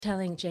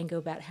telling Django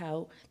about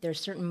how there are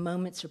certain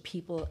moments or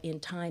people in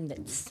time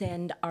that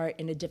send art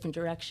in a different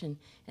direction,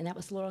 and that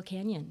was Laurel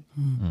Canyon.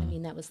 I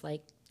mean, that was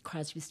like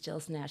Crosby,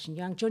 Stills, Nash and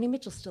Young. Joni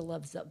Mitchell still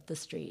loves Up the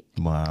Street.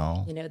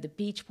 Wow. You know, the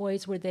Beach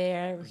Boys were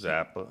there.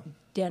 Zappa.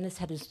 Dennis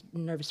had his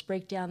nervous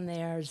breakdown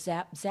there.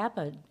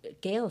 Zappa,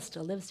 Gail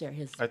still lives there.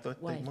 His I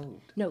thought wife. they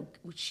moved. No,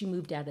 she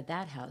moved out of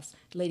that house.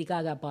 Lady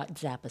Gaga bought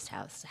Zappa's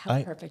house.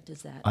 How perfect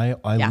is that?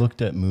 I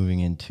looked at moving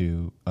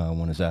into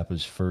one of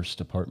Zappa's first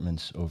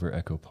apartments over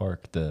Echo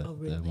Park, the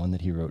one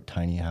that he wrote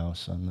Tiny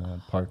House on the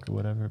Park or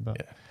whatever about.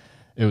 Yeah.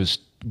 It was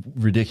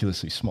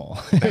ridiculously small.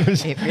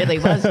 It really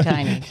was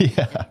tiny.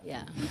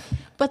 Yeah.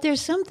 But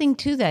there's something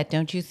to that,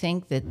 don't you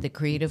think, that the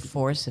creative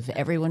force of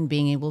everyone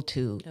being able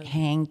to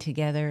hang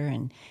together,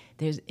 and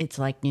it's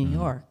like New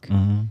York.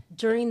 Mm-hmm.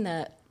 During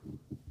the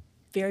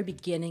very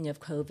beginning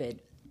of COVID,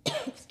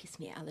 excuse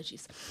me,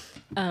 allergies,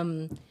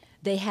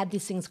 they had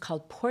these things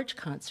called porch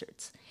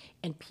concerts.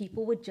 And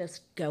people would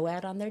just go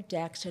out on their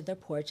decks or their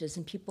porches,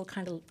 and people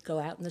kind of go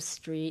out in the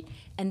street,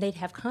 and they'd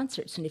have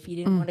concerts. And if you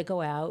didn't want to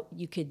go out,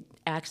 you could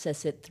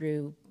access it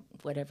through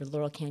whatever,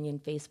 Laurel Canyon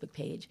Facebook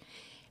page.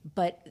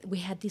 But we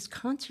had these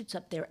concerts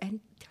up there, and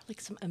there are like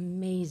some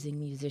amazing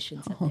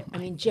musicians up there. I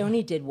mean,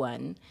 Joni did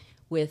one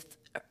with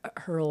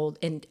her old,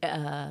 and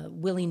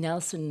Willie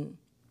Nelson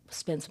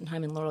spent some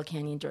time in Laurel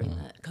Canyon during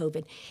the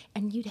COVID,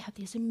 and you'd have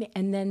these,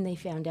 and then they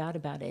found out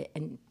about it,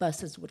 and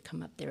buses would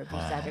come up there every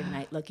Saturday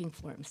night looking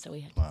for him, so we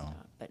had to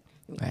stop. But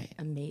I mean,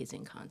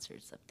 amazing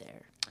concerts up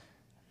there.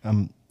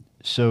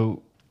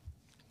 So,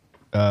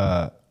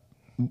 I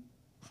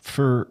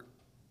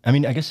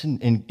mean, I guess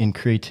in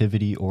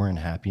creativity or in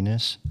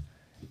happiness,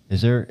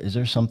 is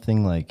there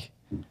something like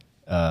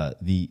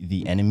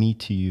the enemy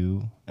to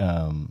you?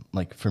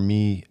 Like for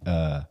me,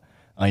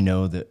 I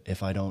know that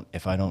if I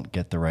don't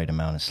get the right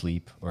amount of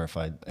sleep, or if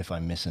I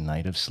miss a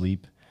night of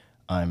sleep,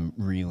 I'm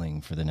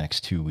reeling for the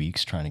next 2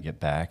 weeks trying to get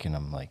back, and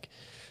I'm like,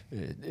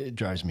 it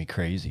drives me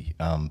crazy.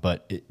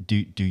 But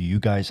do you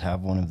guys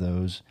have one of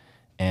those?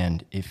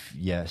 And if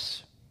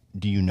yes,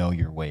 do you know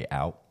your way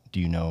out? Do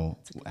you know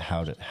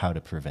how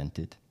to prevent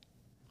it?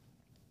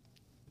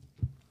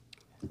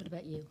 What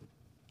about you?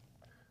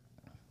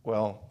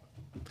 Well,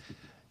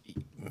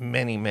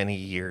 many, many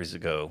years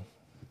ago,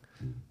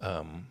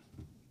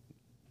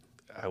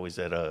 I was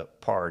at a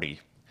party,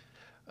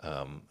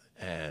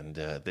 and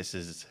this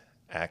is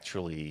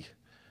actually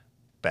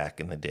back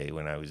in the day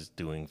when I was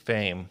doing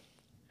Fame,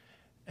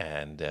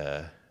 and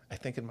I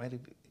think it might have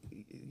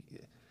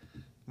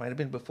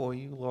been before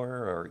you,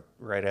 Laura, or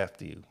right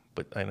after you,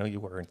 but I know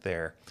you weren't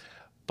there.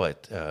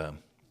 But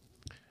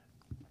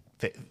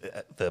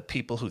the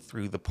people who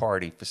threw the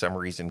party, for some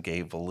reason,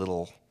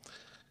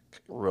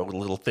 wrote a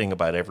little thing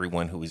about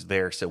everyone who was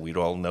there, so we'd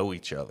all know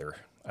each other,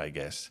 I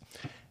guess.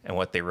 And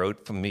what they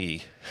wrote for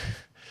me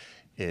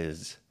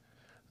is,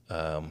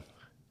 Ira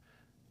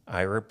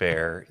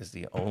Behr is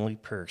the only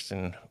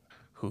person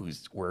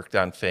who's worked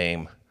on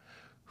Fame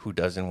who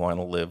doesn't want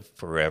to live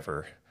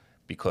forever,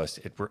 because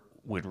it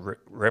would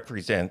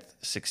represent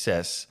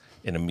success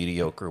in a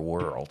mediocre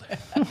world.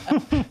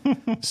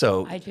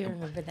 So I do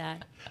remember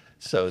that.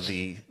 So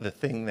the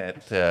thing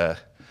that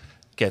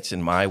gets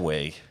in my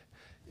way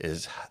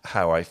is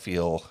how I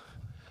feel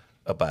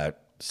about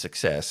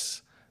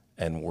success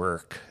and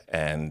work,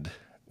 and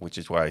which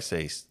is why I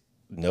say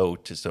no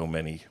to so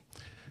many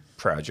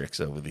projects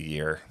over the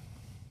year.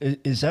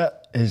 Is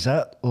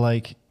that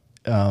like,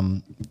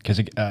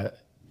 because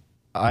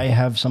I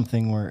have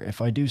something where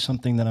if I do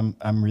something that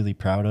I'm really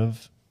proud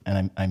of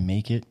and I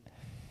make it.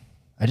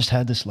 I just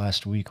had this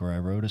last week where I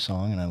wrote a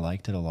song and I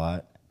liked it a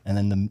lot, and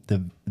then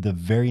the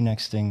very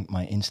next thing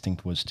my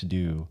instinct was to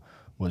do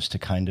was to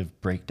kind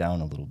of break down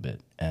a little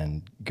bit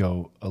and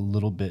go a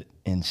little bit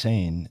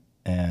insane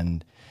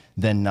and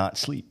then not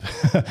sleep.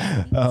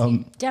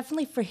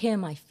 Definitely for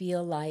him, I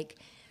feel like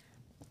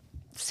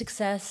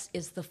success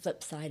is the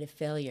flip side of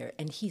failure,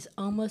 and he's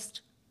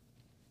almost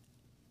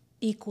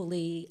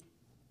equally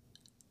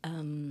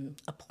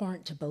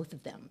abhorrent to both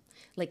of them.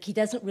 Like, he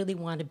doesn't really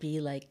want to be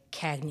like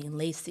Cagney and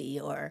Lacey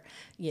or,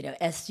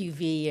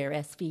 SUV or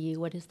SVU,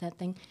 what is that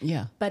thing?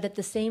 Yeah. But at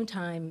the same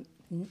time,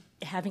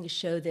 having a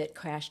show that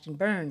crashed and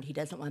burned, he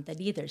doesn't want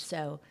that either.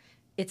 So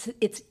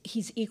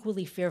he's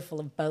equally fearful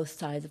of both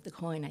sides of the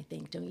coin, I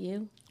think, don't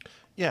you?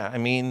 Yeah, I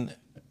mean,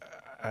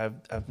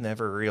 I've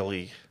never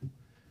really,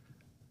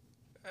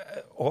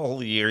 all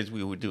the years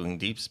we were doing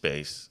Deep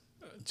Space,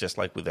 just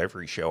like with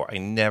every show, I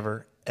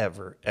never,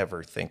 ever,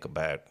 ever think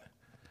about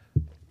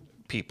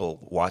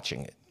people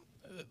watching it.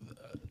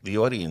 The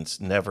audience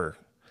never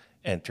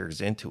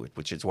enters into it,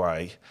 which is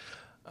why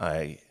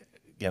I,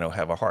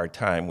 have a hard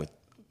time with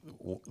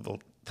the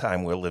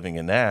time we're living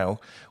in now,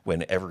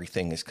 when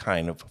everything is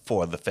kind of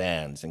for the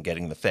fans and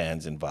getting the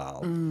fans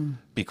involved.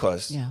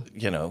 Because,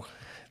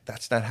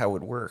 that's not how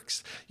it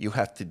works. You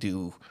have to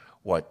do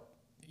what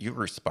you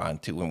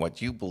respond to and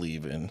what you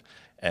believe in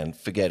and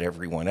forget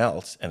everyone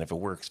else. And if it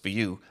works for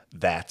you,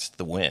 that's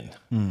the win.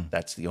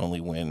 That's the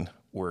only win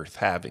worth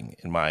having,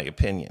 in my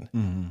opinion.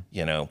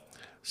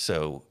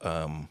 So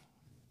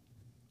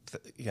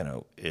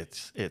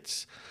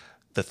it's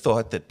the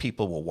thought that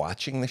people were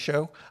watching the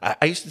show.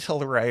 I used to tell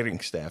the writing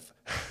staff.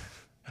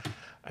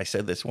 I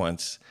said this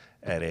once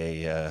at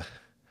a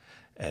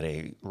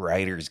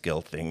Writers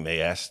Guild thing.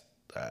 They asked.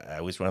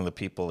 I was one of the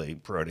people they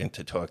brought in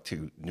to talk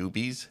to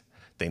newbies.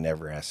 They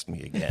never asked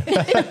me again.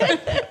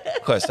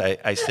 Because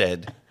I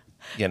said,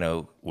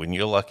 when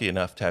you're lucky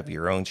enough to have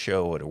your own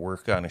show or to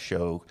work on a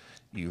show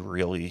you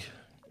really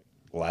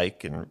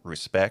like and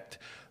respect,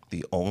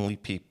 the only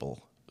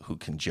people who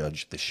can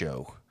judge the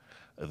show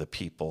are the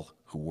people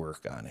who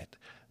work on it.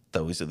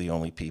 Those are the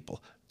only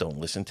people. Don't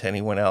listen to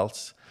anyone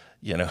else.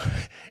 You're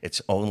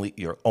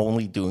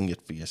only doing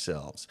it for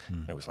yourselves.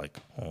 It was like,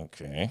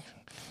 okay,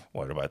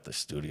 what about the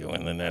studio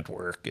and the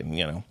network? And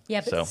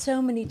Yeah, but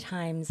so many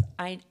times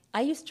I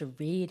used to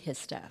read his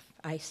stuff.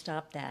 I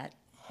stopped that.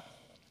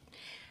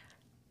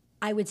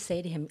 I would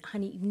say to him,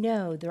 honey,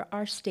 no, there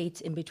are states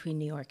in between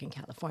New York and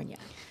California.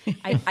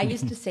 I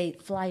used to say,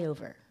 fly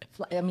over.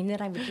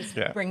 Then I would just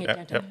bring it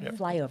down to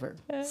fly over.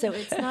 So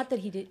it's not that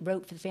he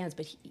wrote for the fans,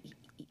 but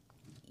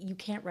you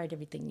can't write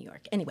everything in New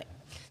York. Anyway,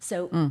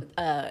 so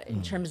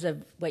in terms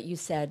of what you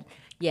said,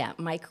 yeah,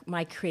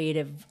 my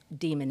creative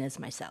demon is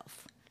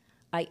myself.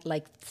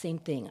 Same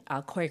thing.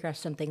 I'll choreograph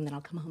something, then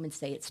I'll come home and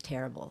say it's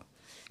terrible.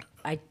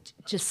 I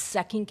just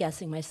second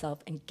guessing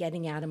myself and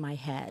getting out of my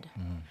head.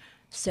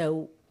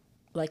 So,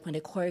 like when I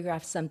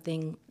choreograph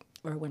something,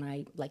 or when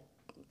I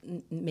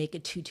make a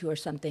tutu or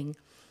something,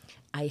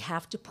 I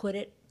have to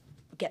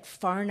get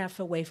far enough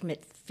away from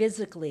it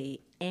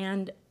physically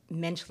and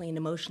mentally and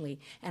emotionally.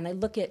 And I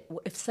look at,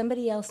 if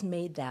somebody else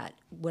made that,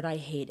 would I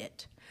hate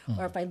it?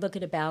 Or if I look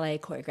at a ballet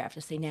choreographed, I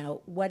say,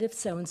 now, what if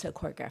so-and-so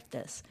choreographed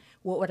this?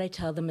 What would I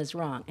tell them is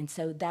wrong? And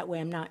so that way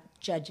I'm not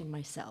judging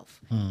myself.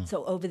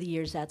 So over the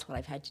years, that's what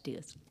I've had to do,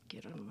 is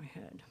get out of my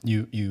head.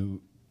 You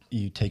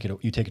take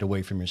it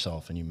away from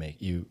yourself, and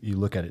you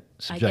look at it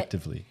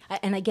subjectively.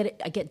 I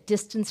get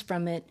distance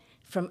from it.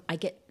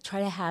 Try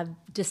to have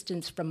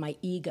distance from my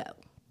ego.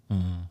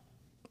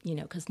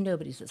 Because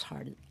nobody's as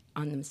hard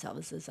on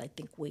themselves as I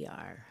think we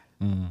are.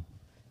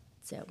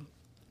 So,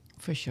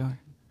 for sure.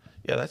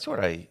 Yeah, that's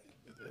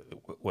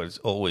what's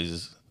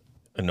always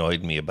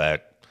annoyed me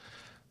about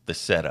the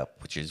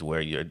setup, which is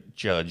where you're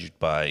judged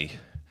by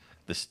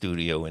the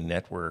studio and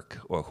network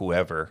or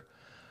whoever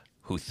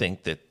who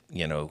think that,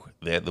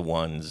 they're the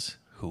ones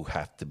who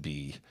have to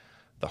be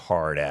the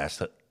hard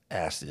asses,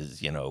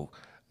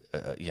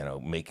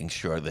 making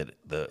sure that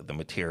the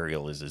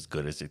material is as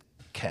good as it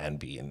can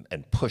be,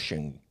 and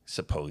pushing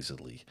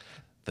supposedly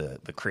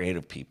the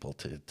creative people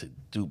to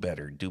do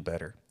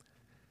better.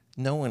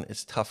 No one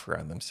is tougher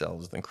on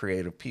themselves than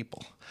creative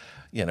people.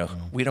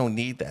 We don't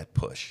need that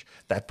push.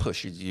 That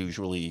push is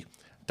usually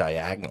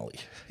diagonally.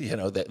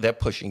 They're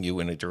pushing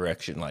you in a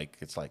direction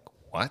it's like,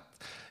 what?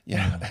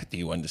 Do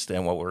you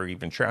understand what we're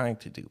even trying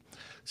to do?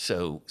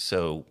 So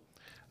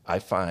I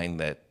find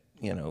that,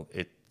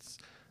 it's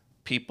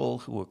people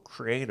who are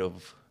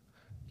creative,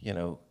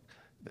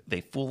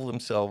 they fool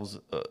themselves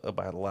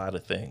about a lot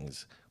of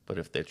things. But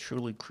if they're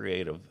truly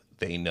creative,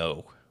 they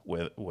know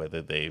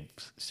whether they've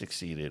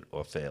succeeded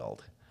or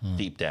failed.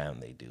 Deep down,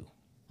 they do.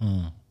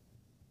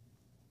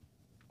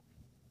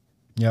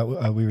 Yeah,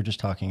 we were just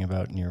talking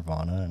about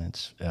Nirvana, and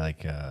it's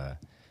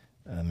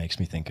makes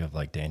me think of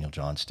Daniel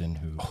Johnston,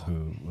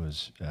 who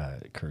was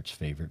Kurt's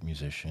favorite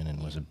musician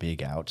and was a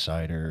big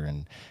outsider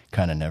and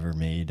kind of never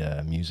made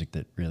music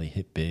that really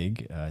hit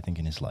big, I think,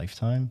 in his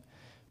lifetime.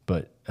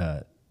 But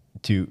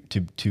he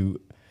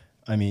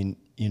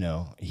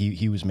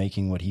was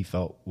making what he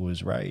felt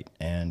was right,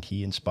 and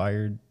he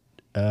inspired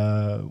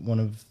one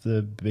of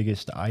the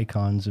biggest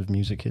icons of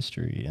music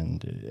history,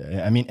 and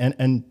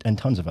and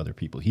tons of other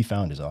people. He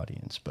found his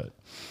audience, but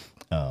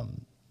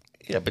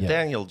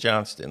Daniel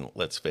Johnston,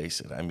 let's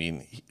face it,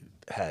 he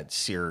had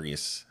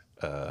serious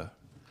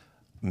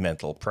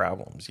mental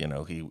problems. He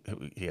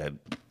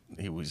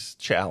was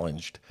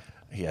challenged.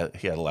 He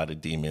had a lot of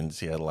demons.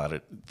 He had a lot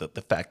of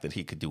the fact that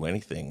he could do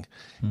anything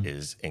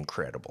is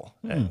incredible,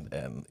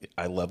 and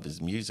I loved his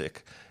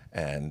music.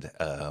 And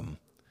I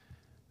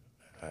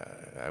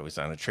was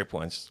on a trip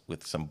once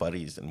with some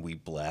buddies, and we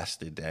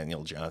blasted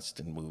Daniel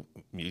Johnston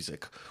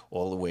music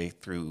all the way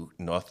through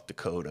North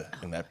Dakota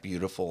in that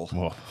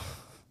beautiful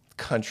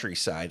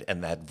countryside,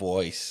 and that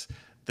voice,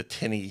 the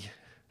tinny,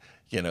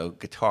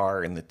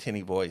 guitar and the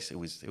tinny voice. It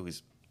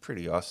was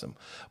pretty awesome.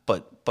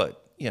 But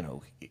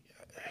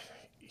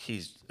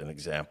he's an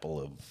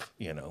example of,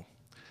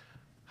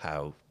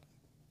 how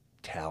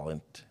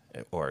talent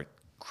or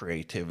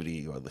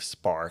creativity or the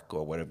spark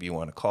or whatever you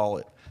want to call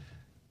it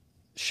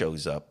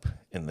shows up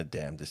in the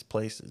damnedest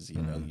places.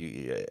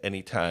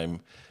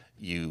 Anytime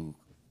you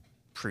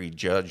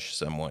prejudge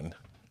someone,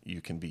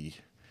 you can be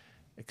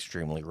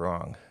extremely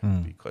wrong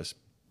because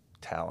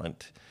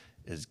talent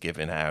is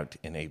given out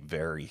in a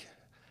very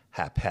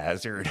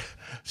haphazard,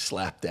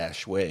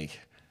 slapdash way.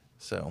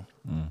 So,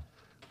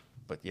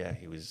 but yeah,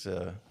 he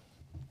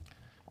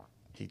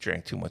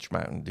drank too much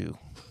Mountain Dew.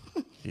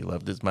 He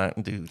loved his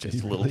Mountain Dew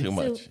just a little too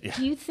much.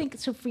 Do you think,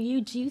 for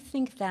you, do you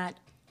think that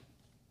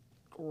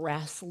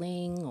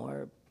wrestling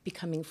or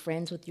becoming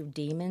friends with your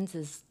demons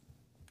is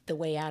the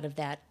way out of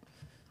that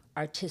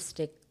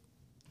artistic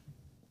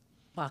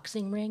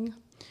boxing ring?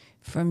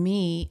 For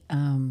me,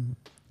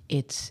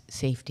 it's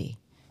safety.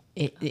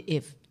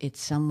 If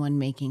it's someone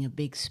making a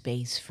big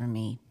space for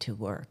me to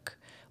work,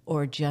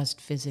 or just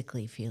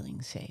physically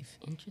feeling safe,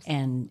 Interesting.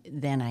 and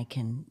then I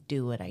can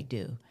do what I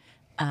do.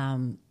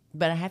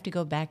 But I have to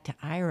go back to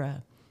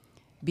Ira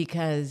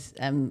because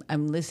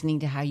I'm listening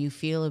to how you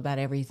feel about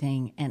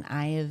everything, and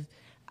I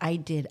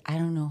did I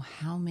don't know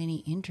how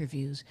many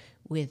interviews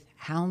with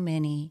how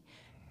many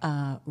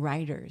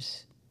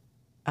writers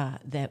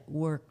that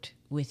worked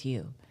with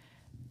you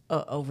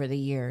over the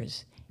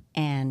years,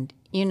 and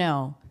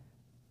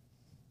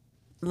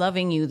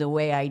loving you the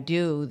way I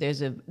do,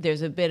 there's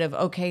a bit of,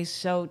 okay,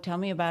 so tell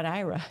me about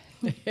Ira.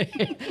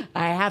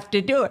 I have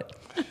to do it.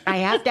 I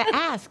have to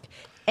ask.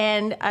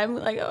 And I'm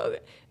like, oh,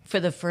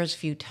 for the first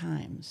few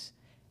times,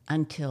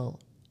 until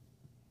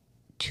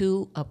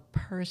to a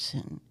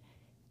person,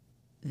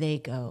 they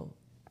go,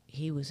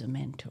 he was a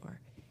mentor.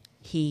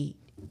 He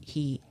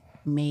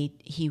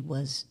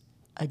was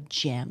a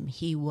gem.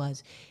 He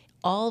was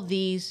all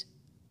these.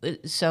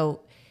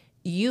 So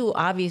you,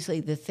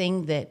 obviously, the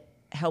thing that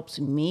helps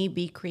me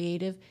be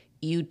creative,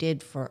 you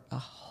did for a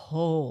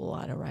whole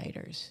lot of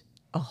writers,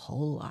 a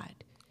whole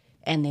lot.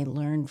 And they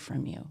learned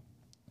from you.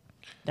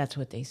 That's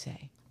what they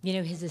say.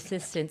 His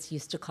assistants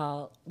used to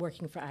call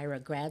working for Ira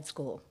grad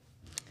school.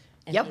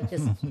 And Yep.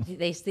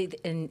 they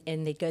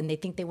go and they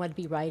think they want to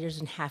be writers,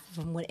 and half of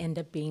them would end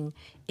up being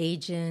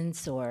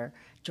agents or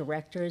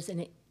directors.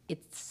 And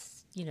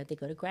it's they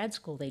go to grad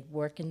school, they'd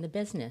work in the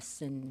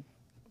business, and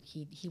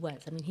he was.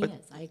 I mean, he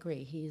is. I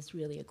agree. He is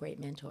really a great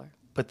mentor.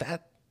 But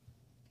that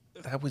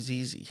was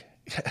easy.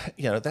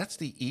 That's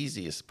the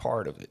easiest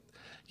part of it.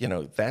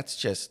 That's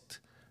just,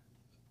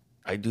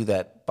 I do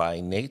that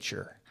by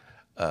nature.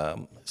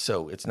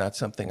 So it's not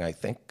something I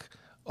think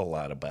a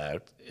lot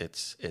about.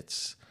 It's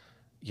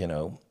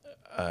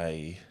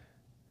I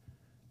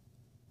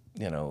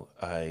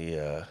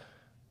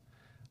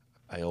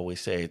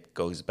always say it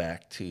goes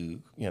back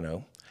to,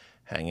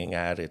 hanging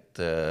out at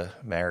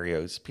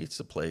Mario's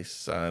Pizza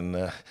Place in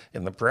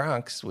the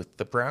Bronx with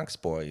the Bronx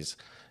Boys.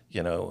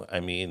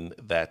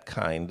 That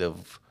kind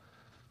of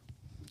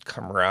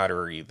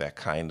camaraderie, that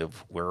kind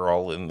of, we're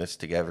all in this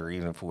together,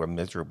 even if we're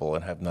miserable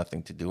and have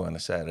nothing to do on a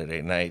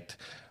Saturday night,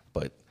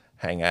 but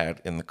hang out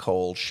in the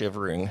cold,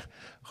 shivering,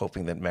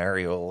 hoping that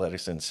Mario will let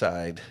us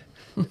inside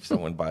if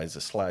someone buys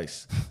a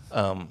slice.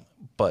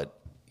 But,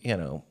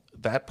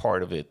 that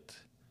part of it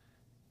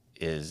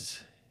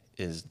is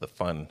the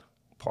fun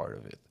part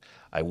of it.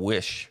 I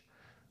wish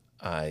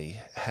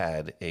I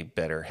had a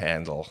better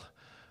handle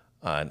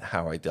on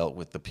how I dealt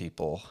with the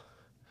people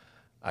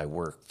I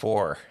work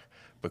for,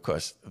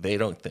 because they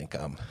don't think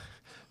I'm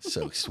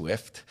so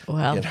swift.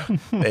 Well,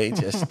 they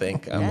just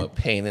think I'm a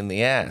pain in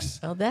the ass.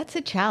 Well, that's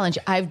a challenge.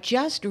 I've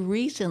just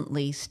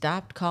recently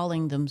stopped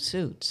calling them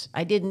suits.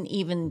 I didn't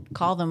even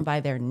call them by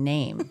their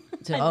name.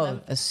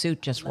 So, a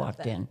suit just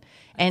walked in.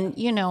 And,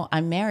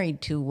 I'm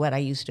married to what I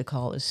used to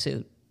call a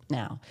suit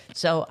now.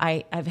 So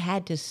I've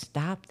had to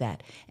stop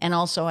that. And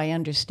also I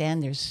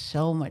understand there's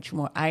so much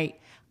more. I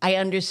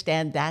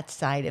understand that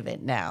side of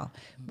it now.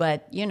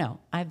 But,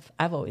 I've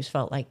always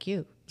felt like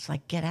you. It's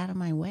like, get out of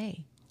my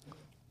way.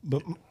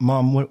 But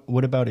Mom,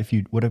 what about if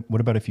you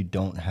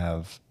don't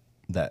have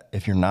that,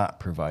 if you're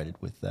not provided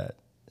with that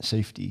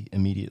safety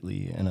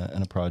immediately in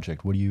a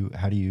project?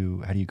 How do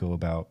you go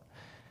about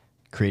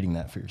creating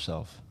that for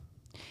yourself?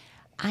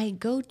 I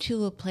go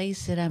to a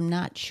place that I'm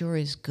not sure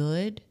is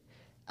good,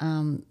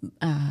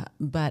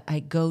 but I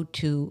go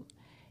to,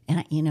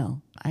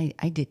 and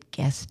I did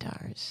guest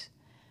stars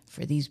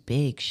for these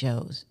big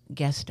shows,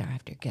 guest star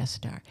after guest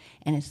star,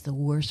 and it's the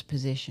worst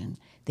position.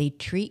 They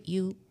treat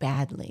you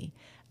badly.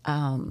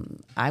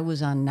 I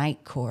was on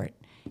Night Court,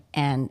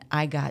 and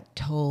I got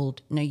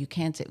told, no, you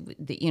can't say,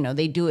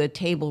 they do a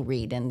table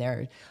read, and there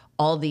are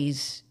all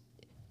these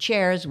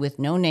chairs with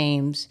no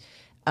names,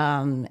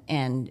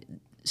 and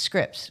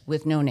scripts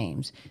with no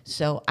names.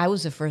 So I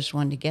was the first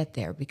one to get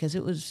there because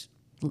it was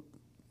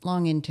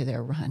long into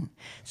their run.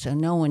 So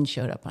no one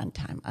showed up on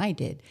time. I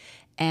did,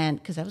 and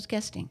because I was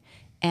guesting.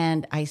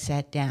 And I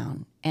sat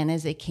down, and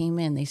as they came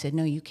in, they said,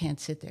 no, you can't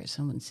sit there.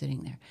 Someone's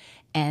sitting there.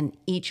 And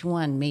each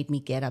one made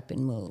me get up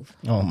and move.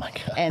 Oh, my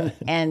God.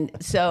 And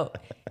so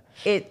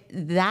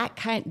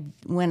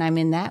when I'm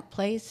in that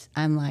place,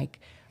 I'm like,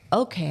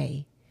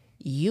 okay,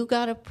 you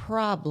got a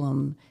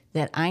problem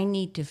that I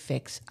need to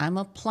fix. I'm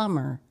a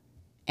plumber,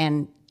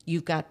 and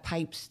you've got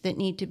pipes that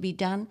need to be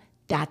done.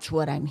 That's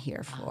what I'm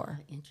here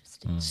for.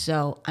 Interesting.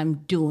 So I'm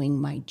doing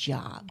my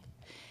job.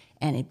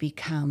 And it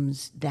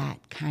becomes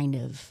that kind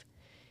of,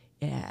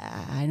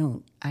 I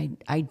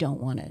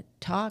don't want to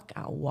talk.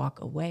 I'll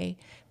walk away,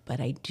 but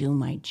I do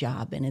my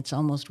job, and it's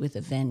almost with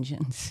a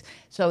vengeance.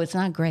 So it's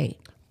not great.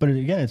 But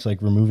again, it's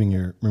like removing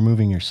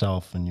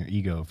yourself and your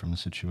ego from the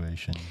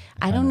situation.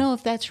 I don't know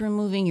if that's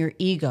removing your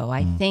ego.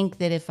 I think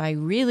that if I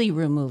really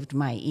removed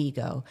my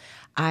ego,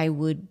 I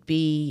would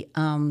be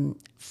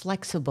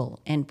flexible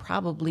and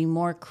probably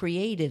more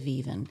creative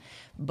even.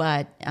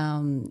 But,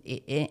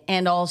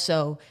 and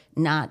also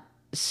not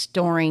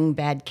storing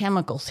bad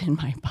chemicals in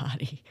my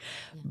body.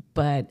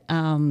 But,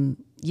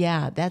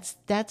 yeah,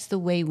 that's the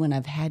way when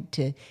I've had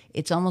to,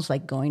 it's almost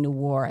like going to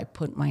war. I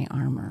put my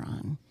armor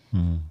on.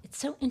 It's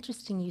so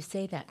interesting you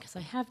say that because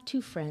I have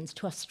two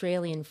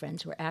Australian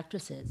friends who are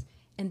actresses,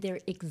 and they're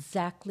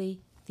exactly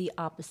the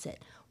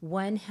opposite.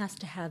 One has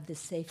to have this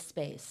safe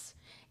space,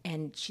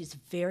 and she's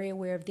very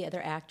aware of the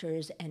other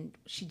actors, and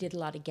she did a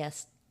lot of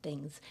guest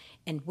things.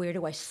 And where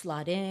do I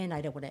slot in?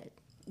 I don't want to,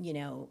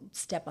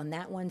 step on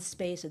that one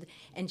space.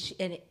 And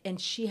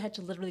she had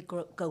to literally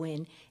go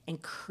in and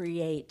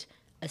create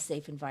a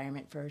safe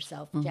environment for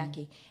herself,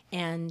 Jackie.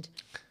 And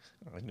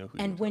I know who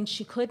and when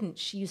she couldn't,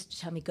 she used to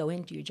tell me, go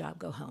in, do your job,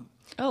 go home.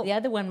 Oh, the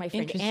other one, my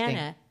friend interesting.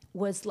 Anna,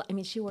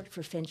 she worked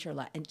for Fincher a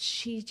lot, and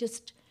she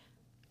just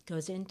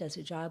goes in, does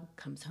her job,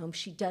 comes home.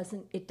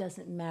 It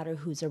doesn't matter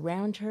who's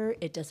around her.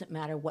 It doesn't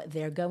matter what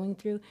they're going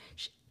through.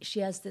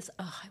 She has this,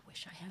 I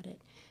wish I had it,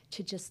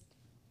 to just,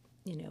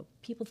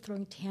 people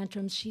throwing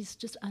tantrums. She's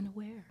just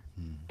unaware.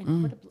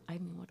 And what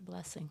a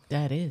blessing.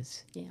 That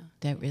is. Yeah.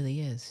 That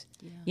really is.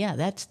 Yeah,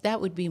 that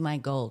would be my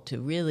goal,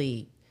 to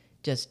really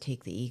just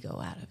take the ego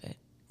out of it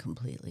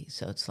completely.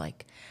 So it's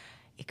like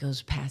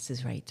it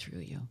passes right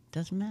through you.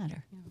 Doesn't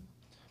matter.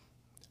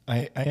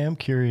 I am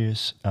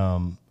curious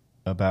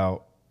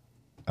about.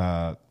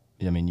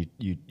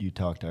 You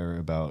talked, Ira,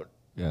 about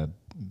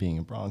being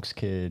a Bronx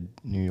kid,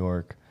 New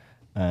York,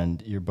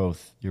 and you're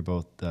both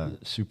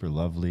super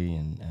lovely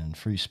and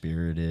free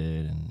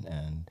spirited,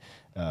 and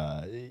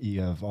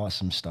you have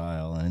awesome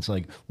style. And it's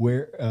like,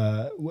 where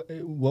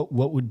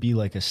what would be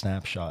like a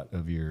snapshot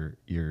of your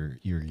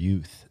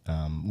youth?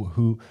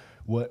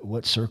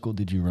 What circle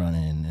did you run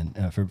in,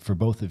 and for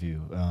both of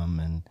you,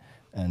 and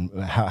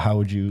how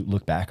would you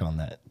look back on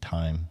that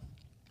time?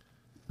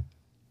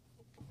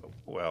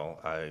 Well,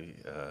 I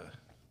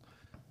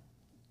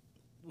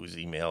was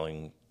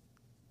emailing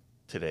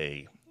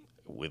today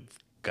with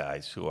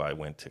guys who I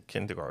went to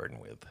kindergarten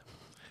with.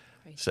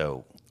 Right.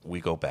 So we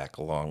go back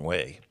a long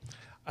way.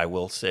 I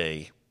will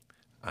say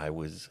I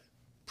was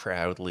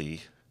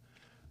proudly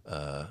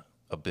a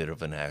bit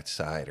of an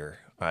outsider.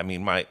 I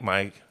mean,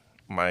 my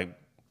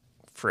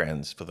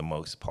friends, for the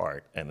most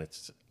part, and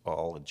it's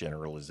all a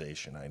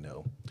generalization, I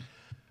know,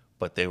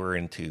 but they were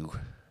into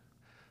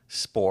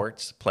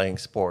sports, playing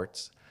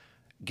sports,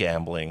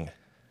 gambling,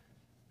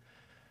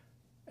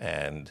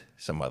 and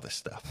some other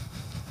stuff.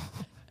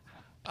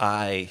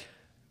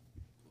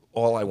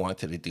 All I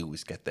wanted to do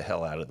was get the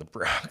hell out of the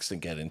Bronx and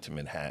get into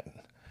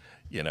Manhattan.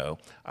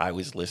 I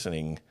was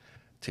listening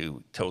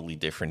to totally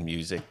different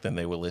music than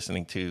they were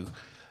listening to.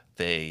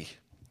 They,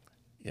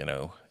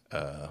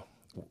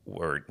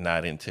 were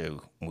not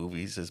into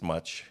movies as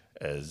much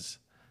as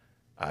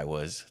I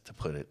was, to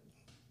put it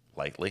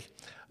lightly.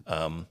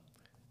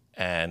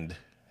 And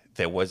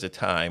there was a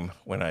time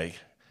when I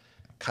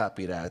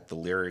copied out the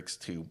lyrics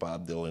to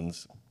Bob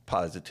Dylan's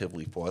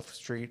Positively 4th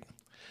Street,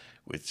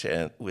 which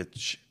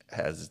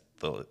has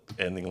the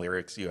ending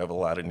lyrics, "You have a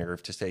lot of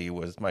nerve to say you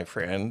was my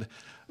friend."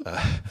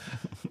 And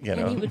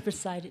he would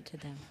recite it to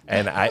them.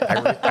 And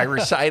I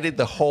recited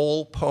the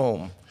whole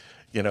poem,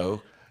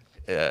 Well,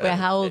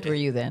 how old were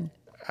you then?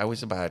 I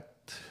was about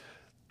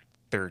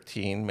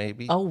 13,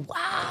 maybe. Oh,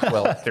 wow.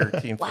 Well,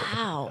 13.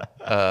 Wow.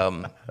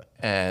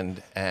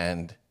 And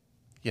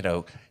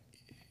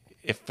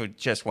if for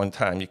just one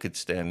time you could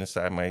stand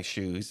inside my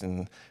shoes,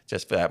 and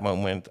just for that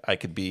moment I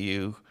could be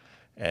you,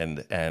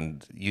 and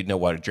you'd know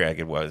what a drag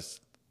it was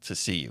to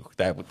see you.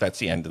 That's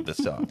the end of the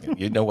song.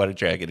 You'd know what a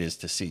drag it is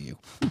to see you.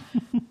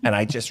 And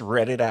I just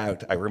read it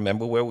out. I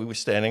remember where we were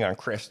standing on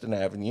Creston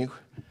Avenue,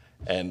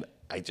 and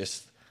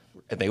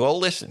they all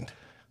listened.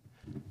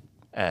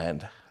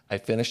 And I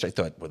finished. I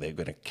thought, were they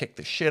going to kick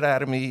the shit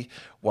out of me?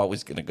 What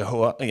was going to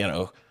go up? And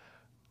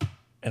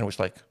it was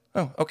like,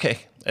 oh, okay.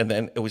 And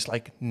then it was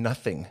like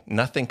nothing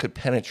could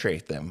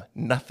penetrate them.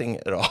 Nothing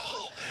at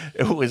all.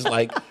 It was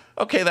like,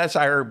 okay, that's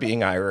Ira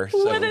being Ira.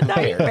 So What a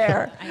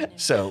nightmare.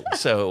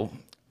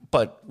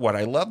 But what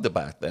I loved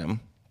about them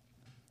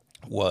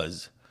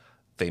was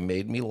they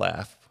made me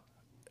laugh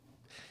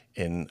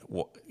at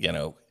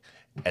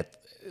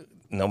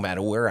no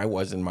matter where I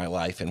was in my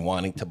life and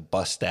wanting to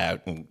bust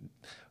out, and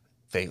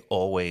they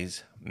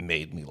always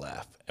made me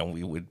laugh, and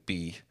we would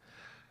be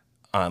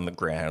on the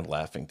ground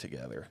laughing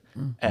together.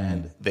 Mm-hmm.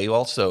 And they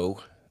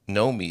also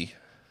know me.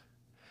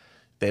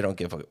 They don't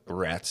give a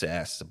rat's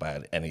ass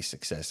about any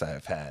success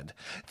I've had.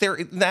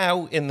 They're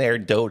now in their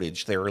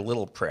dotage, they're a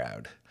little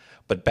proud.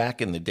 But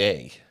back in the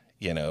day,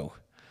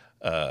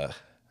 I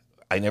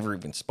never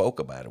even spoke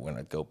about it when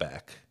I'd go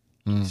back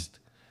east,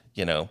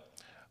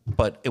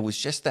 But it was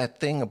just that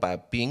thing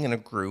about being in a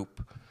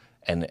group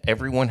and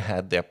everyone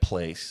had their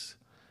place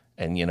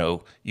and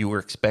you were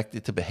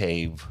expected to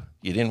behave.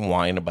 You didn't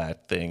whine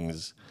about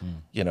things,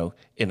 in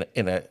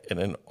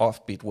an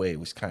offbeat way. It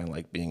was kind of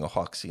like being a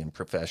Hawksian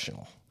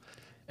professional.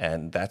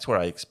 And that's what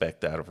I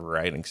expect out of a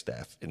writing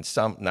staff. In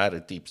some, not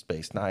at Deep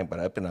Space Nine, but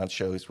I've been on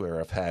shows where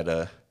I've had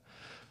a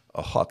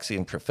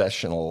Hawksian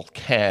professional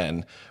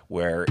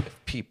where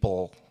if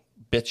people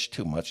bitched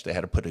too much, they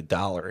had to put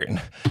 $1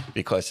 in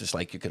because it's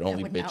like you could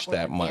only bitch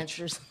that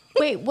much.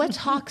 Wait, what's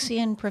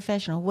Hawksian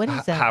professional? What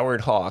is that?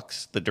 Howard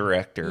Hawks, the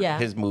director, Yeah.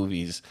 his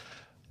movies,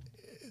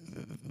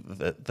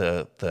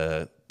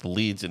 the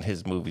leads in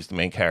his movies, the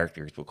main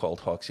characters were called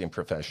Hawksian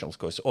professionals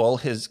because all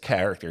his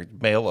characters,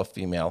 male or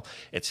female,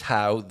 it's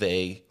how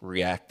they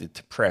reacted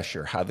to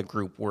pressure, how the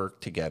group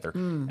worked together,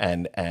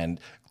 and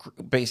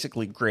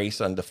basically grace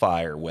under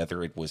fire,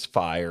 whether it was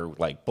fire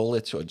like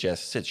bullets or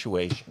just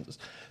situations.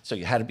 So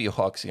you had to be a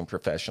Hawksian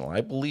professional.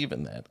 I believe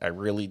in that. I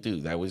really do.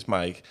 That was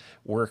my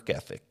work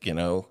ethic.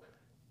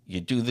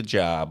 You do the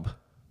job.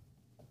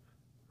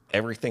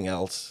 Everything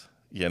else,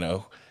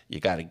 you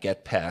got to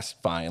get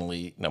past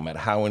finally, no matter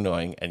how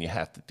annoying, and you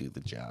have to do the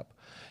job,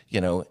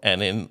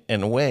 and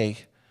in a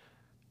way,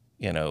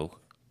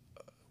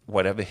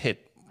 whatever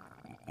hit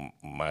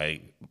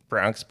my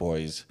Bronx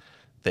boys,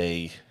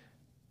 they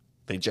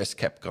just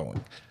kept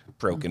going.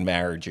 Broken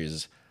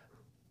marriages,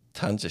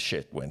 tons of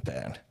shit went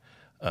down,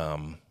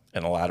 and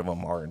a lot of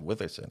them aren't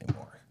with us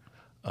anymore.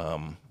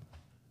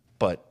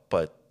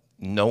 But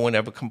no one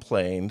ever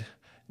complained.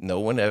 No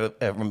one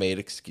ever made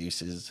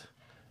excuses,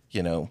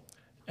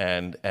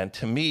 And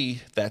to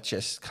me, that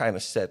just kind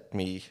of set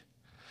me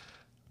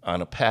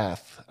on a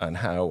path on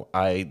how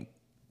I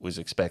was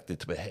expected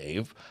to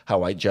behave,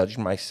 how I judged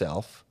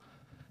myself,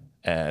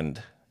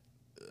 and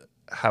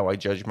how I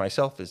judge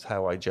myself is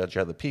how I judge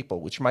other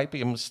people, which might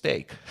be a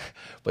mistake,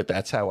 but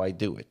that's how I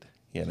do it,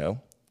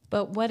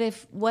 But what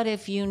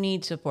if you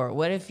need support?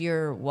 What if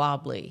you're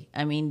wobbly?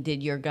 I mean,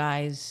 did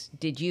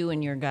you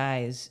and your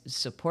guys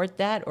support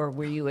that, or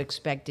were you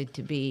expected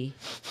to be?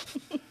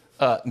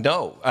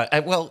 No.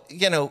 Well,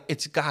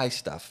 it's guy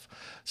stuff.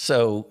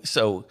 So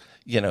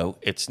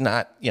it's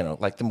not,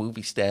 like the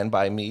movie Stand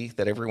By Me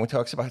that everyone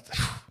talks about.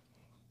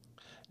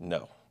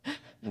 No.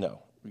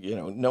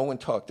 No one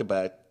talked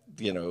about,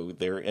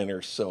 their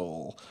inner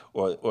soul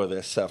or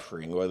their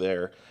suffering or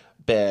their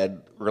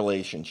bad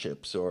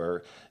relationships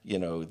or,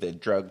 their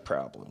drug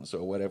problems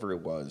or whatever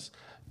it was,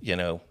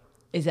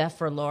 Is that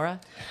for Laura?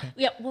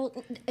 Yeah,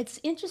 well, it's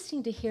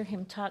interesting to hear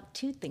him talk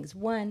two things.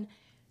 One,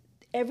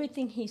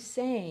 everything he's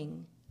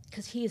saying,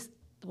 because he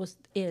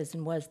is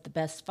and was the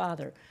best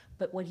father,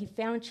 but what he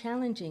found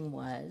challenging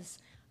was,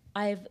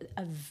 I have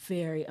a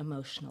very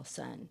emotional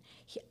son.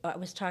 I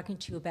was talking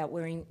to you about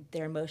wearing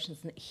their emotions,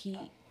 and he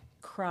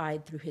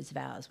cried through his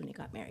vows when he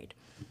got married.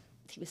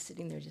 He was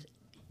sitting there just,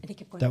 and he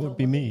kept going, That would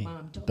be me.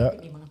 Mom, don't look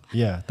at me, Mom.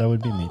 Yeah, that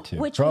would be me too.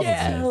 Which Probably.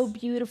 was so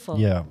beautiful.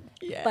 Yeah.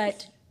 Yes.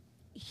 But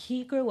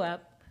he grew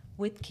up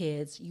with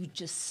kids. You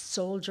just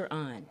soldier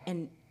on,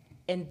 and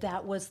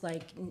that was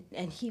like,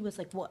 and he was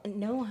like, well,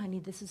 no, honey,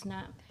 this is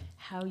not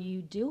how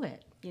you do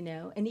it,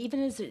 And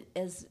even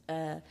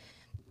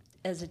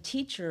as a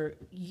teacher,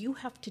 you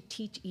have to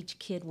teach each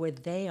kid where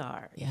they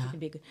are, Yeah.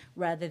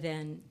 rather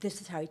than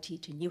this is how I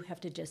teach, and you have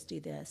to just do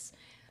this.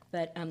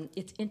 But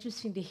it's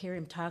interesting to hear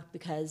him talk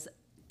because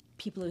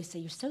people always say,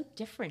 you're so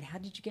different. How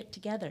did you get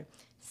together?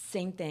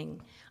 Same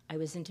thing. I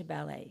was into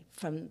ballet.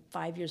 From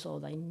 5 years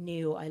old, I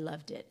knew I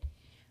loved it.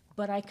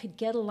 But I could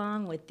get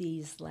along with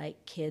these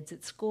kids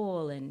at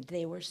school, and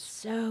they were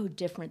so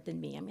different than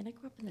me. I mean, I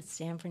grew up in the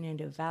San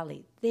Fernando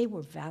Valley. They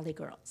were Valley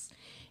girls.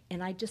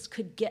 And I just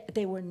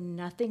they were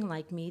nothing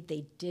like me.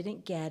 They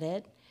didn't get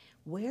it.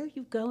 Where are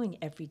you going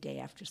every day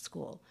after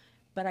school?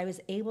 But I was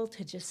able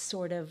to just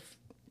sort of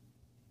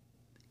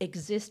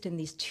exist in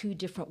these two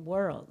different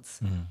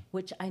worlds,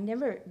 which I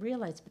never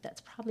realized, but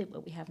that's probably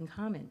what we have in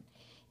common.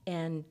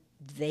 And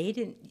they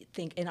didn't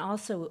think, and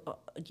also,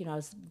 I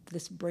was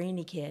this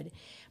brainy kid,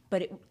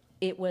 but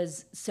it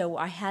was, so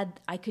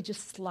I could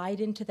just slide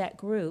into that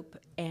group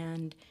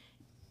and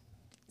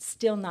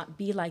still not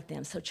be like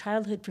them. So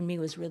childhood for me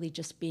was really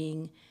just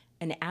being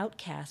an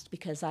outcast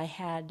because I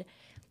had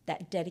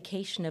that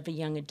dedication of a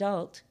young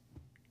adult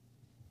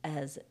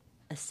as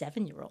a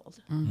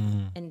 7-year-old.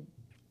 And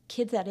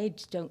kids that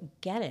age don't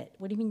get it.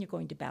 What do you mean you're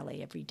going to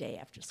ballet every day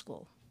after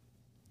school?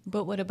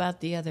 But what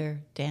about the other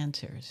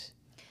dancers?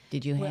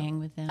 Did you hang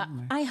with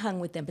them? I hung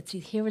with them, but see,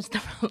 here was the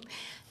problem.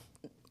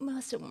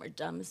 Most of them were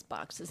dumb as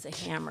boxes of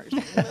hammers.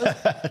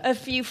 A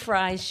few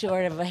fries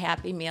short of a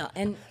Happy Meal.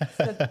 And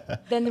so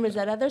then there was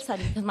that other side,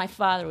 because my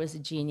father was a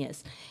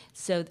genius.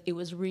 So it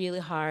was really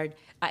hard.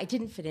 I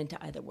didn't fit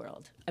into either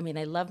world. I mean,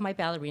 I love my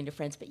ballerina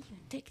friends, but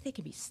they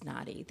can be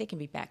snotty. They can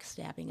be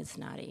backstabbing and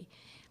snotty.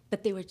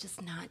 But they were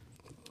just not.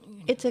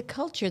 It's a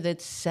culture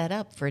that's set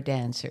up for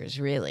dancers,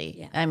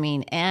 really. Yeah. I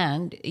mean,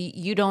 and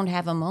you don't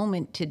have a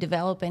moment to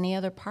develop any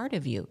other part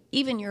of you,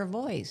 even your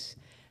voice.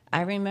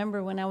 I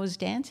remember when I was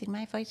dancing,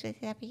 my voice was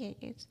happy.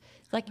 It's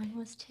like, Mine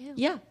was too.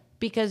 yeah,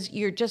 because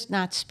you're just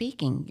not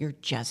speaking. You're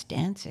just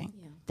dancing.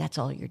 Yeah. That's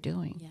all you're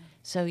doing. Yeah.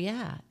 So,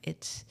 yeah,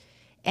 it's,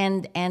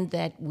 and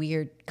that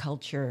weird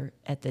culture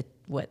at the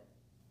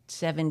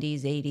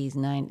 70s, 80s,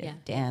 90s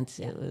dance.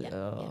 Yeah, yeah,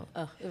 yeah.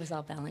 Oh, it was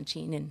all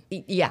Balanchine and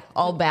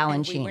All and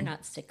Balanchine. we were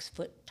not 6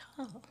 foot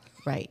tall.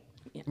 Right,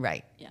 Yeah.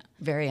 right. Yeah.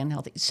 Very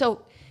unhealthy.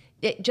 So,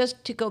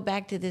 just to go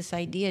back to this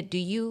idea, do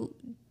you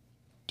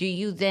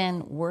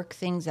then work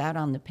things out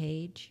on the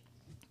page?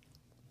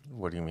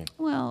 What do you mean?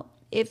 Well,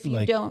 if you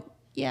Like- don't,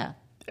 yeah.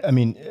 I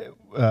mean,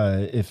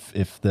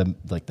 if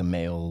the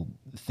male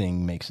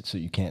thing makes it so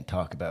you can't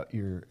talk about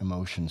your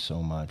emotions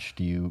so much,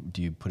 do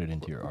you put it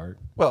into your art?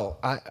 Well,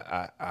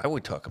 I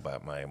would talk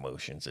about my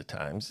emotions at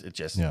times. It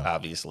just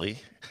obviously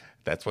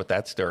that's what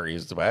that story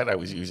is about. I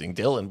was using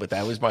Dylan, but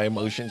that was my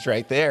emotions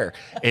right there.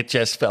 It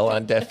just fell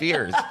on deaf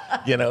ears,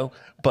 you know.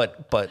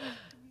 But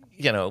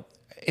you know,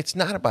 it's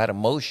not about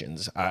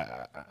emotions.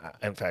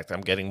 In fact,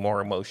 I'm getting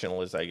more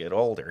emotional as I get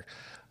older,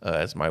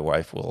 as my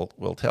wife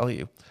will tell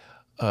you.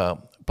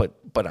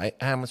 But I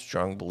am a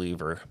strong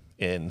believer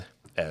in,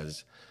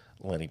 as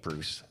Lenny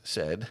Bruce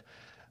said,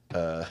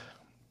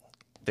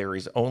 there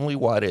is only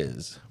what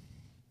is,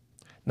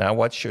 not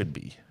what should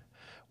be.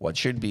 What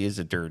should be is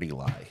a dirty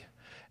lie.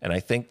 And I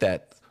think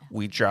that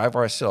we drive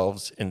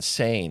ourselves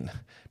insane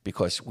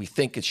because we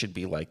think it should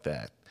be like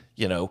that.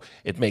 You know,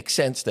 it makes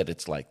sense that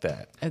it's like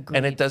that. Agreed.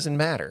 And it doesn't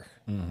matter.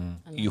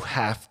 Mm-hmm. You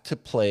have to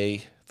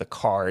play the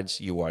cards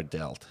you are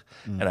dealt.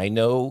 Mm-hmm. And I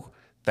know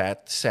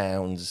that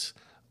sounds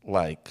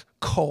like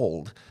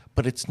cold,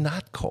 but it's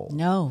not cold.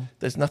 No.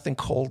 There's nothing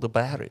cold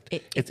about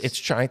it. It's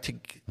trying to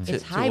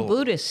It's high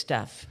Buddhist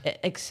stuff,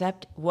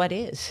 except what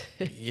is.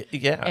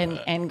 Yeah.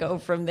 and go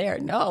from there.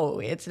 No,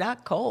 it's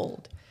not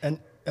cold. And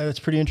it's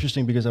pretty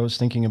interesting because I was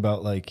thinking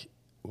about like,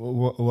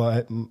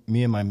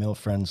 me and my male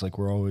friends, like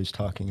we're always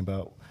talking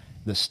about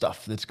the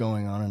stuff that's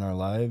going on in our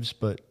lives,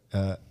 but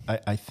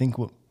I think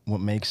what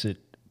makes it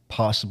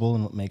possible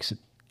and what makes it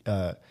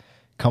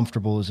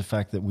comfortable is the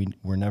fact that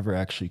we're never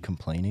actually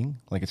complaining.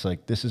 Like it's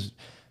like this is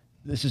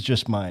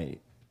just my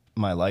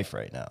life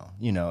right now.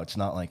 You know, it's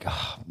not like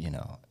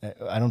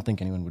I don't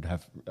think anyone would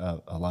have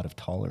a lot of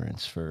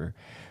tolerance for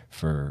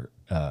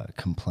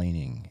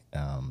complaining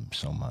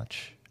so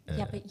much.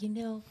 Yeah, but you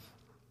know,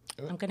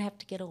 I'm going to have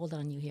to get old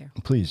on you here.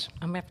 Please.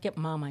 I'm going to have to get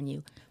mom on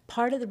you.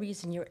 Part of the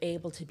reason you're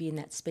able to be in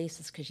that space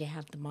is because you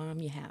have the mom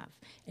you have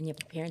and you have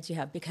the parents you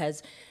have,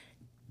 because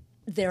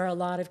there are a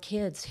lot of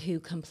kids who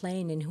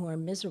complain and who are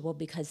miserable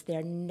because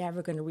they're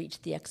never going to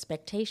reach the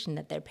expectation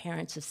that their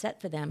parents have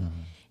set for them.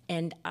 Mm-hmm.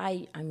 And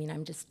I mean,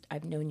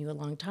 I've known you a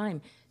long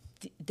time.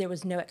 There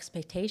was no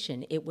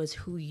expectation. It was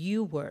who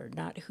you were,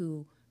 not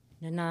who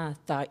Nana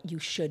thought you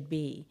should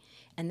be.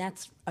 And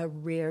that's a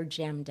rare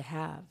gem to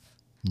have.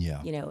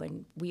 Yeah. You know,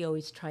 and we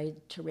always try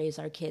to raise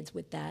our kids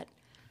with that.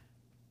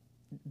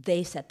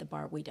 They set the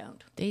bar, we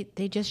don't.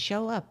 They just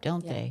show up,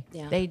 don't they?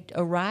 Yeah. They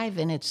arrive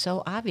and it's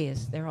so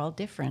obvious. They're all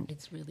different.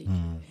 It's really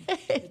true.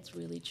 It's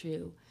really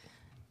true.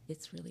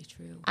 It's really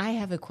true. I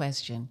have a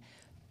question.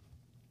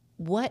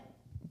 What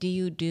do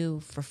you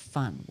do for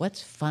fun?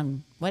 What's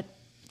fun? What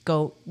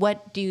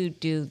do you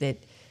do that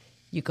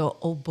you go,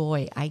 oh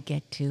boy, I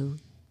get to?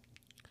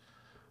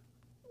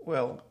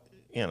 Well,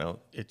 you know,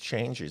 it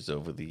changes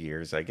over the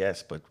years, I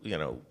guess. But, you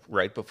know,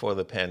 right before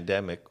the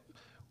pandemic,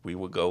 we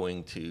were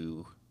going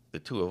to, the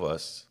two of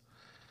us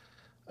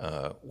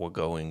were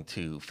going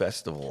to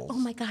festivals. Oh,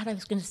 my God, I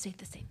was going to say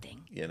the same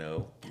thing. You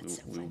know,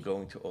 we were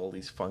going to all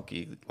these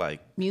funky,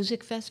 like...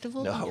 Music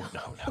festivals? No.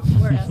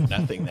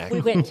 Nothing that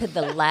We went to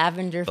the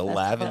Lavender The Festival.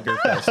 Lavender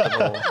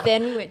Festival.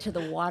 Then we went to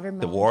the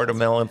Watermelon. The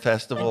Watermelon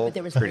Festival.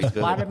 There was pretty Miss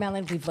good.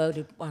 Watermelon. We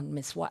voted on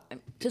Miss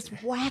just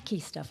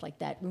wacky stuff like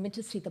that. We went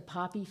to see the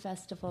Poppy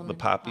Festival. The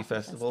Poppy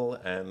Festival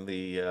and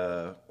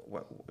the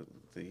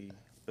food.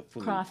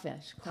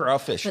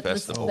 Crawfish But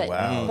Festival. listen,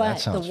 Wow, but that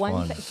sounds the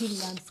one fun. he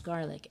loves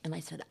garlic, and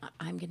I said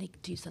I'm going to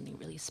do something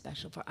really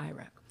special for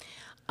Ira.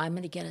 I'm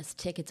going to get us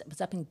tickets. It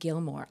was up in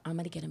Gilmore. I'm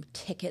going to get him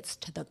tickets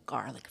to the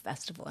Garlic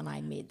Festival. And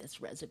I made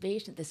this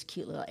reservation, this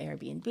cute little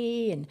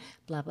Airbnb and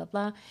blah, blah,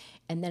 blah.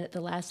 And then at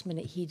the last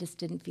minute, he just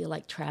didn't feel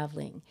like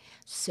traveling.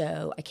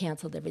 So I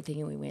canceled everything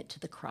and we went to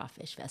the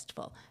Crawfish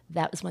Festival.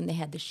 That was when they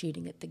had the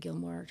shooting at the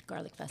Gilmore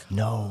Garlic Festival.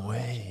 No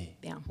way.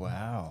 Yeah.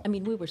 Wow. I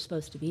mean, we were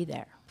supposed to be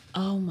there.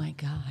 Oh, my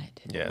God.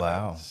 Yeah,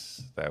 Wow.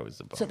 That was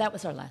the bummer. So that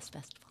was our last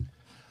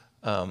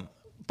festival.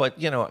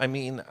 But, you know, I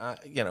mean,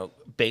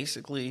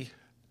 basically...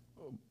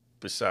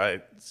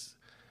 Besides,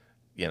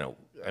 you know,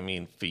 I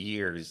mean, for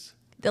years,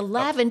 The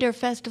Lavender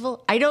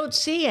Festival? I don't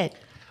see it.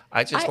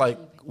 I just like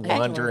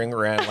wandering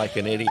around like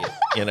an idiot.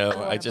 You know,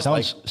 I just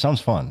Sounds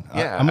fun.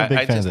 yeah, I'm a big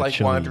I fan just of the like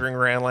chili. wandering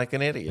around like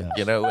an idiot.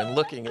 You know, and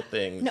looking at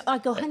things. No, I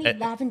go, honey,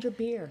 lavender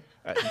beer.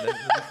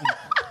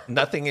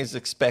 Nothing is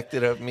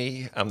expected of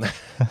me. I'm not,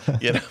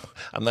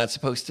 I'm not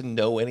supposed to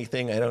know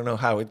anything. I don't know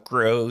how it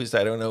grows.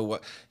 I don't know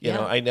what, you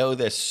know, I know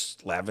there's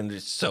lavender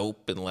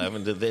soap and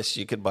lavender this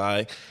you could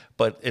buy,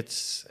 but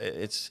it's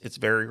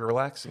very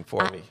relaxing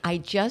for me. I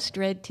just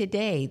read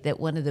today that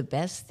one of the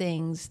best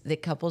things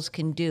that couples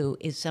can do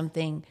is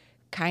something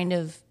kind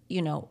of,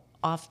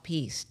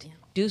 off-piste. Yeah.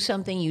 Do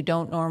something you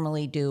don't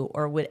normally do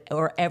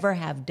or ever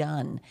have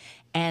done.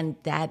 And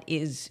that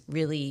is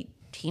really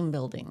team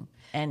building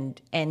and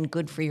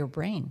good for your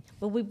brain.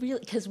 Well,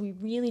 because we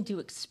really do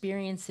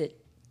experience it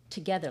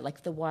together,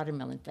 like the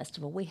Watermelon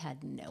Festival. We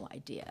had no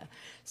idea.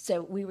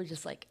 So we were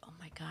just like, oh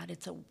my God,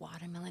 it's a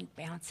watermelon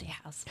bouncy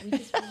house. We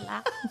just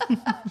laughed.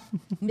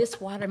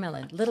 Miss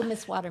Watermelon, Little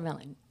Miss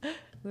Watermelon.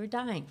 We were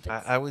dying.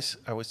 I was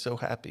so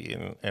happy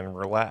and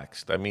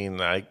relaxed. I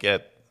mean, I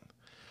get,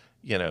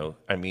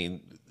 we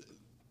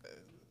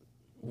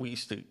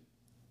used to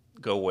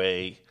go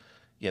away,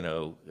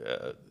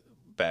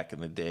 back in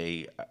the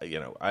day,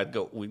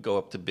 we'd go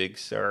up to Big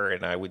Sur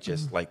and I would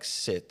just like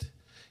sit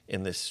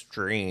in this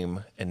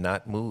stream and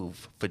not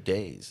move for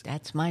days.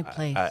 That's my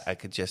place. I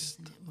could just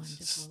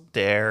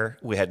stare.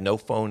 We had no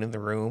phone in the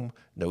room,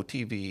 no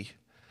TV.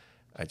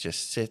 I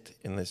just sit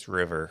in this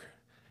river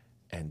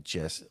and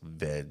just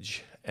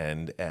veg,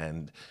 and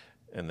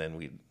then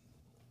we'd,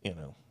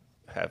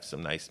 have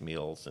some nice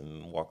meals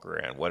and walk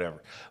around,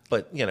 whatever.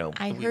 But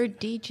I heard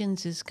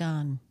Degens is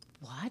gone.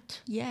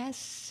 What?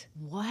 Yes.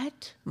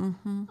 What?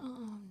 Mm-hmm.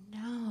 Oh,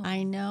 no.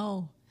 I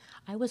know.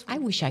 I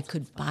wish I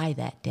could buy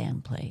that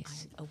damn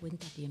place.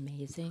 Wouldn't that be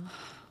amazing?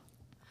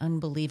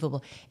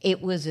 Unbelievable.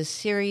 It was a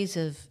series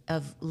of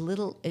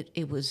little,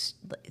 it was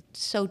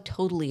so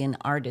totally an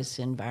artist's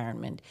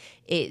environment.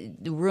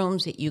 The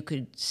rooms that you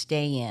could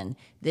stay in.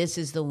 This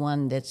is the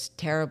one that's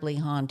terribly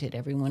haunted.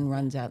 Everyone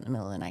runs out in the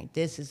middle of the night.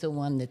 This is the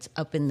one that's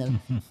up in the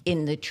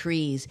in the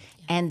trees.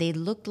 Yeah. And they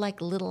looked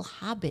like little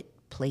hobbit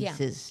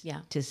places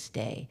to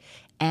stay.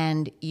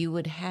 And you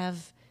would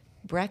have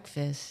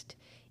breakfast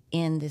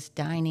in this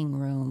dining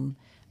room,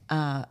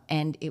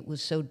 and it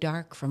was so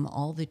dark from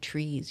all the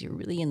trees. You're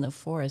really in the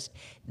forest.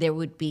 There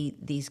would be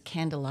these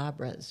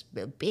candelabras,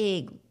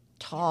 big,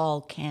 tall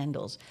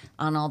candles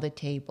on all the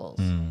tables.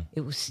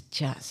 It was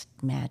just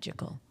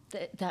magical.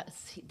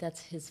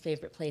 That's his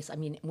favorite place. I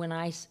mean, when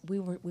we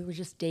were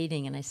just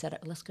dating, and I said,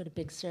 let's go to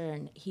Big Sur,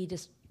 and he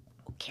just,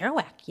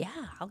 Kerouac, yeah,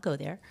 I'll go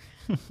there.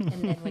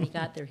 And then when he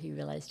got there, he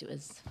realized it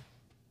was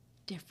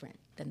different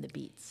than the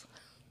Beats.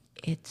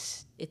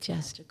 It's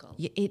just magical.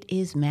 It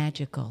is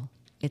magical.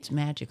 It's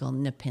magical.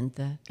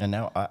 Nepenthe. And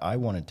now I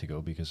wanted to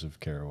go because of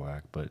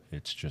Kerouac, but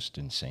it's just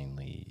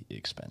insanely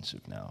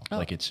expensive now.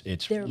 Like it's you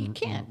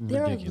can't.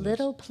 There are ridiculous.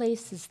 little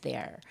places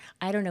there.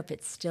 I don't know if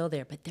it's still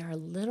there, but there are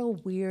little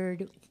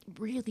weird,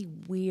 really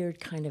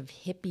weird kind of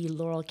hippie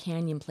Laurel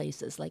Canyon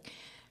places, like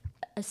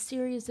a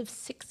series of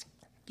 6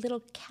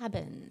 little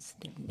cabins.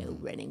 There's no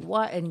running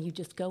water, and you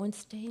just go and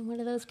stay in one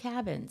of those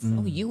cabins.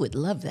 Oh, you would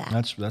love that.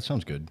 That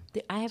sounds good.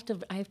 I have to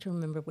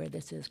remember where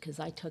this is because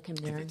I took him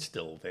there. If it's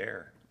still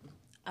there.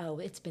 Oh,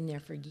 it's been there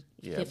for 50,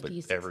 but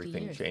 60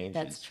 everything years. changes.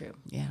 That's true.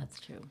 Yeah. That's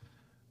true.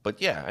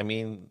 But yeah, I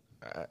mean,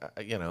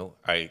 as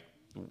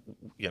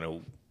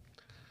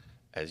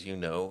you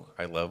know,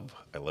 I love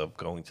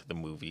going to the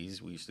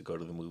movies. We used to go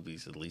to the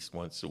movies at least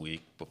once a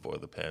week before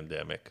the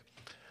pandemic.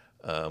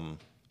 And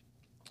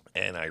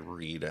I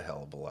read a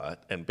hell of a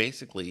lot. And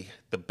basically,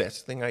 the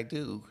best thing I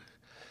do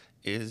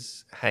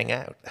is hang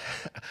out.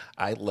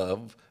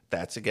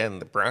 That's again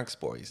the Bronx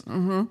Boys.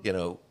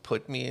 Mm-hmm.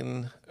 Put me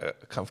in a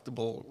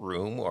comfortable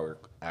room or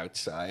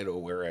outside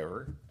or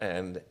wherever,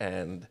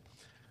 and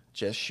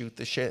just shoot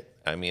the shit.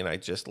 I mean, I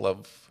just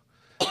love,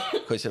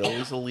 because it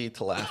always will lead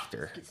to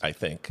laughter. I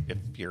think if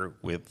you're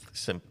with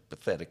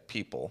sympathetic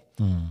people,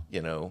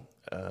 you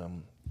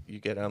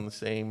get on the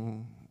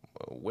same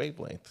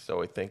wavelength.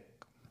 So I think,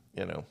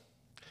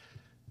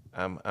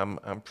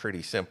 I'm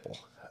pretty simple.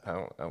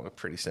 I'm a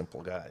pretty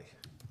simple guy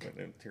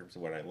in terms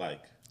of what I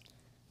like.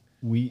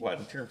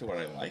 In terms of what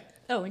I like?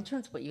 Oh, in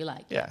terms of what you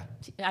like. Yeah.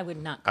 I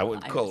would not. I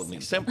would call me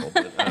simple,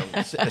 but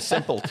a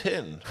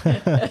simpleton.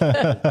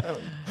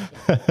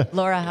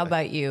 Laura, how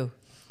about you?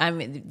 I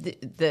mean,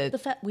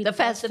 the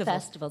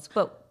festivals.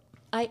 But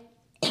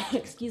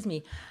excuse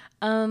me.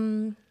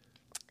 I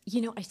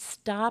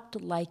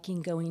stopped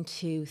liking going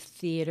to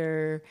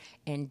theater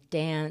and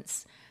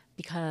dance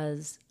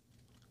because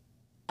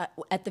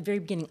at the very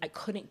beginning, I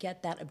couldn't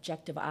get that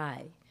objective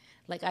eye.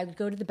 Like I would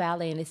go to the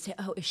ballet and I'd say,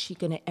 "Oh, is she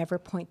going to ever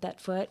point that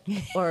foot?"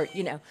 Or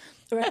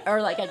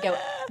or like I'd go,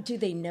 "Do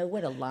they know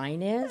what a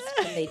line is?"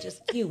 And they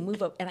just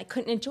move up, and I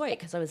couldn't enjoy it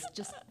because I was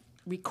just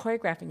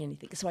choreographing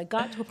anything. So I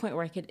got to a point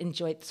where I could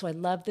enjoy it. So I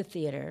loved the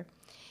theater,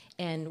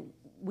 and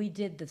we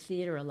did the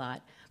theater a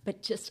lot.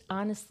 But just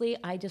honestly,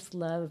 I just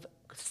love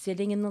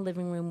sitting in the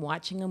living room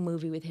watching a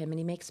movie with him, and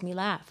he makes me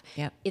laugh.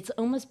 Yep. It's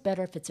almost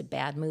better if it's a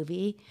bad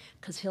movie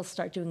because he'll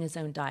start doing his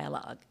own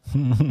dialogue.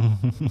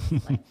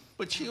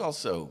 But she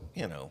also,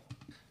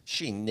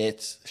 she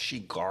knits, she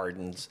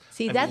gardens.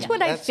 See, that's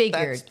what I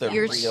figured. That's the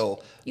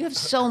real. You have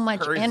so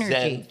much her energy.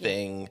 Zen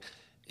thing,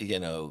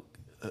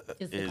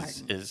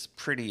 is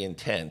pretty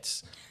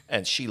intense,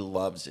 and she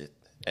loves it.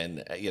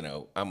 And,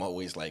 I'm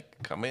always like,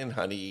 come in,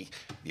 honey,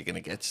 you're going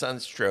to get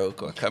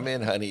sunstroke, or come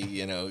in, honey,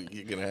 you're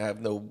going to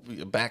have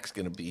your back's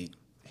going to be,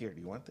 here,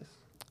 do you want this?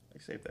 I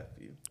saved that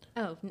for you.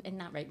 Oh, and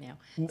not right now.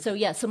 So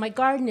my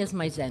garden is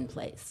my Zen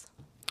place.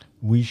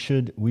 We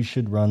should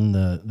run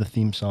the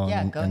theme song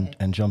Yeah, go ahead.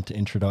 and jump to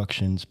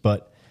introductions.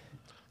 But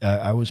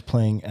I was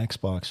playing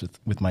Xbox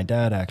with my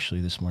dad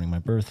actually this morning, my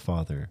birth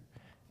father,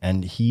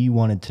 and he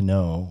wanted to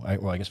know.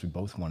 I guess we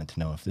both wanted to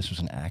know if this was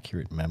an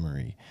accurate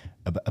memory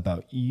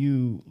about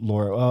you,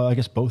 Laura. Well, I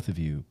guess both of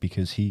you,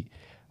 because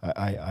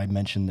I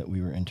mentioned that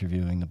we were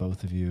interviewing the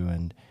both of you,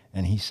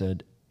 and he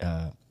said,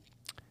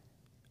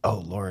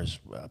 "Oh, Laura's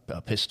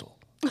a pistol,"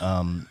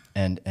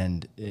 and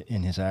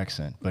in his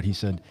accent. But he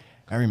said,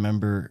 "I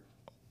remember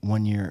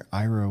one year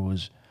Ira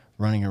was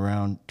running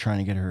around trying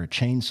to get her a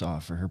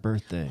chainsaw for her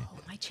birthday." Oh,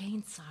 my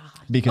chainsaw.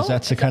 Because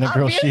that's the kind of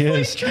girl she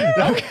is.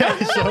 Okay,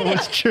 so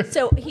it's true.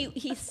 So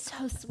he's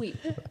so sweet.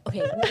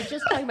 Okay, we were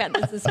just talking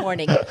about this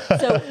morning.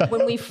 So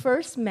when we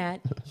first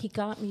met, he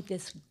got me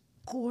this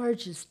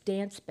gorgeous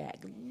dance bag,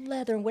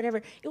 leather and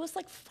whatever. It was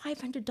like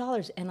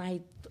 $500, and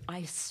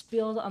I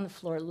spilled on the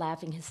floor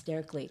laughing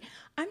hysterically.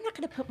 I'm not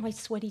going to put my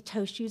sweaty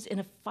toe shoes in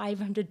a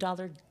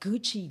 $500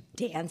 Gucci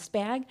dance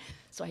bag,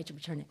 so I had to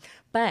return it.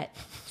 But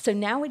so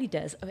now what he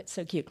does, oh, it's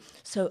so cute.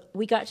 So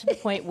we got to the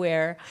point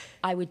where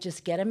I would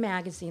just get a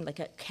magazine, like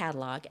a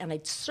catalog, and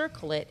I'd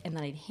circle it, and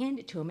then I'd hand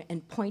it to him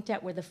and point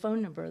out where the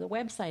phone number or the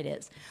website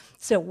is.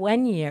 So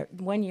one year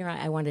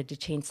I wanted a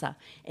chainsaw,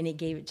 and he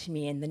gave it to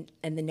me,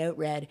 and the note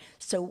read,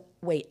 "So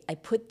wait, I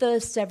put the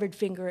severed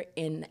finger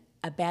in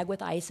a bag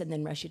with ice and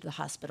then rush you to the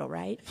hospital,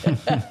 right?"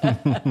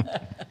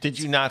 Did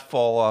you not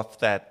fall off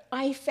that?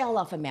 I fell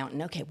off a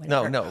mountain. Okay,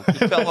 whatever. No,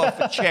 you fell off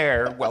a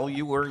chair while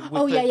you were.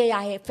 With yeah.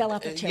 I fell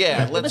off a chair.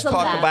 Yeah, It let's was a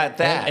talk ladder. about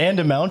that. And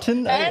a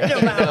mountain?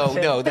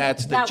 No,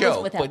 that's the That was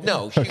joke. without But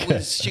no,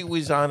 she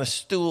was on a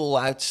stool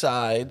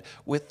outside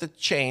with the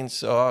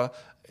chainsaw,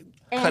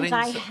 And cutting,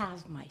 I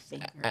have my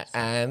fingers.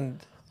 and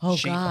Oh,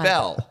 she God.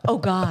 fell. Oh,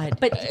 God.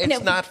 But It's no,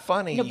 not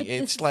funny. no, but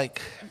It's this-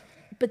 like.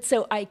 But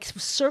so I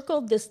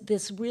circled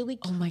this really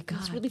Oh, my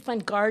this God. really fun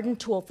garden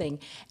tool thing,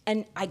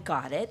 and I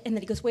got it. And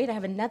then he goes, "Wait, I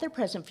have another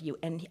present for you."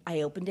 And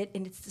I opened it,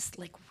 and it's this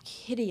like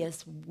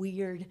hideous,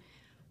 weird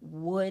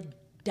wood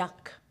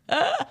duck.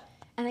 And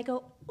I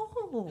go,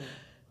 "Oh,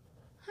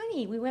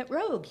 honey, we went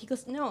rogue." He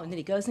goes, "No." And then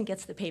he goes and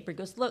gets the paper. He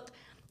goes, "Look,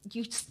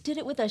 you did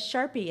it with a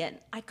Sharpie, and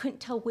I couldn't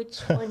tell which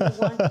one you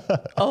wanted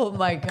Oh,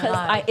 my God.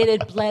 because it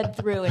had bled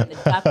through, and the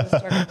duck was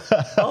sort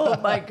of."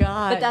 Oh, my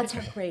God. But that's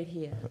how great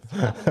he is.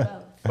 Got me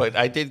both. But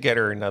I did get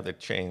her another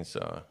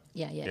chainsaw.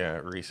 Yeah.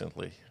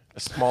 Recently, a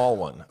small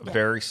one, a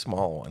very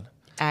small one.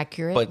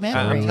 Accurate But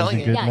memory. I'm telling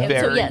you, good Yeah, so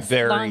very, yes, long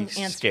very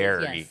answer is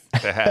scary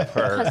yes. to have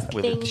her.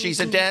 Because things- She's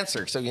a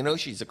dancer, so you know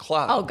she's a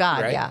clown. Oh,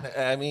 God, right? yeah.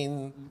 I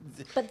mean,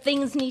 But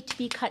things need to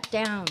be cut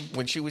down.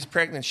 when she was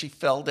pregnant, she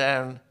fell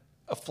down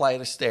a flight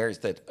of stairs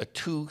that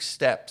 2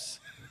 steps,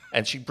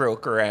 and she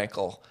broke her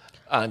ankle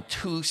on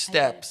 2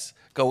 steps,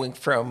 going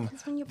from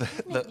Because when you're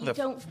pregnant, you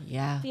don't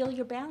Yeah. feel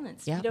your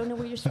balance. Yeah. You don't know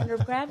where your center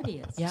of gravity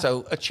is. Yeah.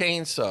 So a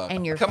chainsaw.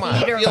 And your Come on,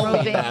 feet are feel me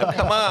moving. now.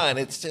 Come on,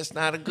 it's just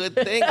not a good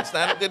thing. It's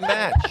not a good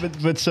match.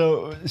 But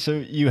so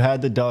you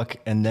had the duck,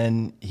 and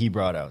then he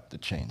brought out the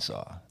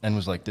chainsaw and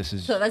was like, "This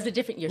is So that's a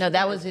different year. No,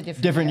 that was a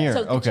different year."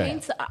 So the Okay.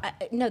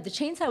 chainsaw, the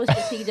chainsaw was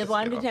just he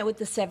wanted to know with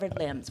the severed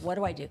limbs. What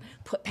do I do?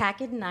 Pack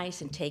it in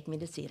ice and take me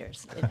to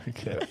Cedars.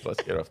 Yeah,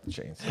 let's get off the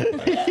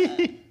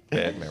chainsaw.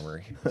 Bad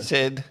memory.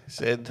 Sid.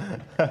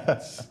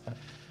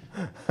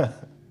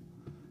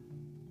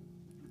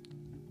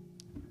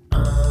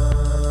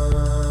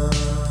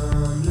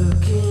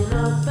 Looking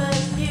up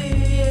at you,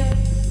 yeah.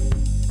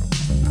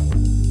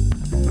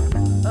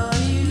 Are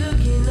you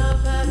looking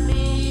up at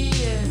me,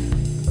 yeah?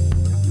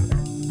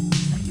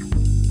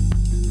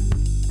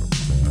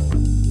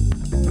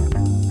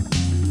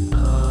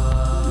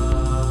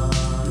 Oh,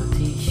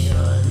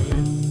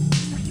 shining,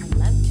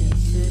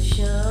 teacher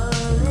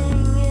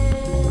shining,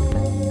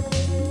 yeah.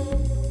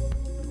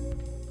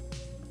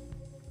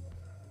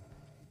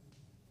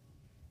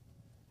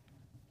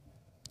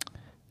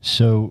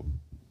 So,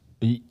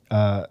 to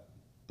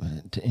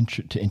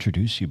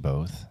introduce you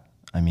both,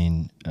 I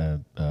mean, a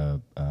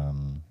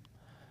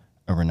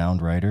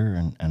renowned writer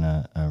and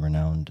a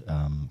renowned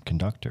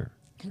conductor,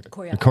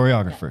 Choreographer. a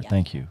choreographer. Yeah.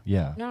 Thank you.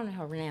 Yeah. No,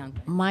 how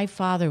renowned. My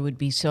father would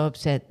be so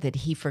upset that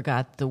he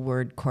forgot the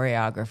word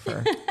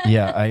choreographer.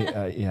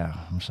 Yeah.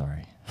 I'm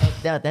sorry.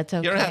 No, that's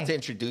okay. You don't have to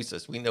introduce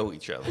us. We know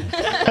each other.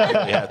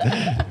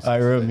 Yeah.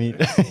 Ira, meet.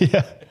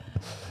 Yeah.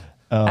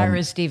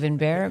 Ira Steven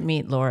Behr,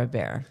 meet Laura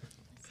Behr.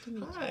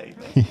 Hi.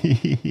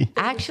 Want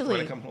Actually,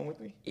 to come home with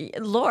me?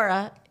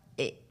 Laura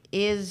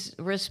is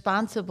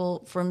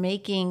responsible for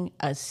making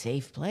a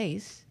safe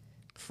place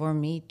for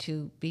me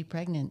to be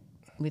pregnant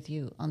with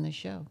you on the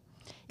show.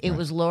 It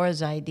was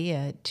Laura's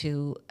idea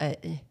to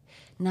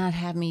not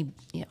have me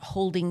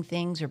holding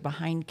things or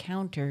behind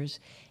counters,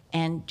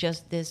 and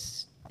just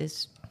this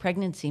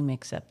pregnancy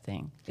mix-up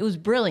thing. It was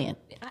brilliant.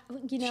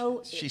 You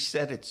know, She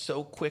said it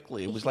so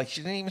quickly. It was like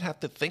she didn't even have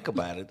to think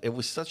about it. It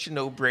was such a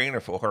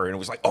no-brainer for her. And it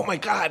was like, oh, my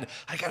God,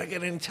 I got to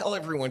get in and tell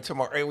everyone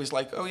tomorrow. It was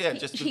like, oh, yeah,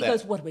 just do she that.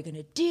 goes, what are we going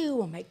to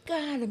do? Oh, my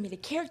God, I made a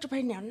character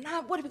right now.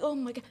 Not what are we, oh,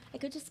 my God. I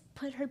could just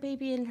put her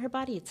baby in her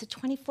body. It's the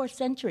 24th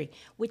century,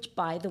 which,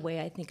 by the way,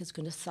 I think is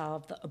going to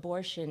solve the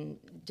abortion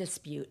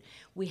dispute.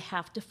 We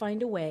have to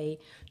find a way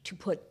to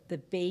put the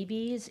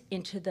babies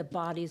into the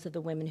bodies of the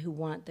women who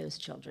want those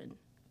children.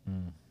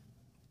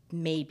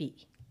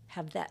 Maybe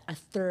have that a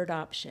third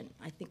option.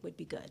 I think would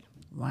be good.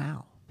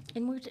 Wow.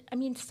 And I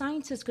mean,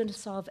 science is going to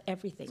solve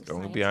everything.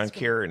 Going Science beyond is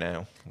cure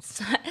now.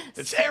 gonna-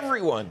 It's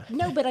everyone.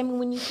 No, but I mean,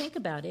 when you think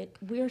about it,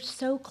 we're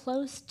so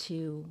close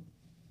to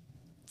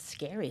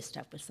scary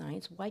stuff with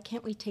science. Why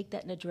can't we take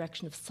that in a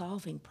direction of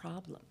solving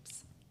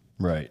problems?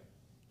 Right.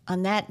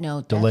 On that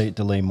note,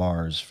 Delay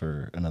Mars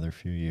for another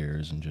few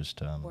years and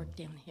just Work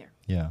down here.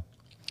 yeah.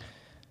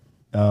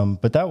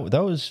 But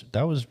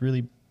that was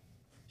really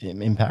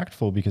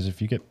impactful because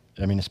if you get,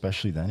 I mean,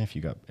 especially then if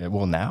you got,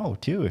 well now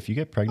too, if you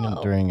get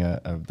pregnant during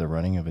the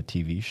running of a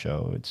TV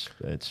show, it's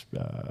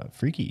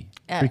freaky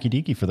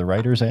deaky for the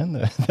writers and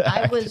the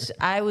actors.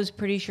 I was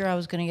pretty sure I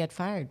was going to get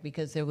fired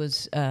because there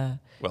was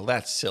Well,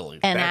 that's silly.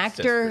 an That's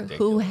just actor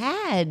who ridiculous.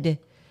 had,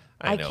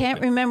 I I know, can't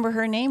but- remember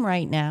her name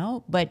right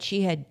now, but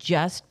she had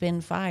just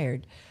been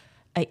fired.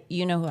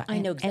 You know, I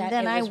know exactly. And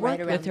then it I was worked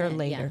right with her around then,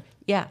 later.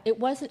 Yeah. It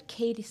wasn't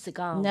Katie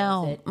Seagal,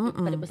 No, was it?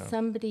 But it was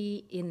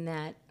somebody in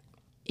that.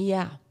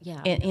 Yeah.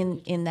 Yeah.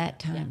 In that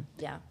time.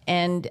 Yeah.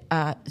 And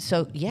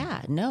so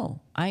yeah, no.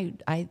 I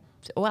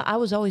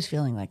was always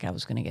feeling like I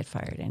was going to get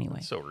fired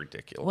anyway. So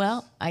ridiculous.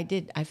 Well, I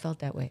did. I felt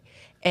that way.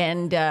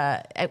 And,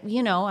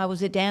 you know, I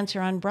was a dancer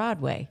on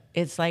Broadway.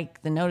 It's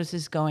like the notice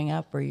is going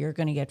up or you're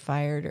going to get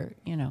fired or,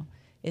 you know,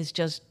 it's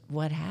just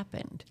what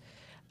happened.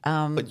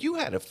 But you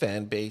had a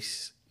fan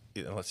base.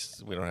 You know,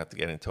 we don't have to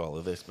get into all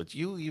of this, but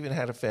you even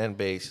had a fan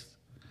base,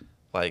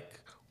 like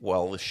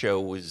while the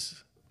show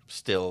was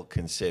still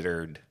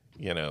considered,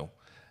 you know,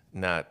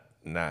 not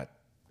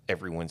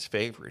everyone's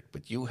favorite.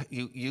 But you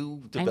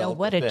developed. I know,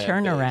 what a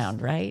fan turnaround,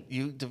 base. right?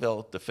 You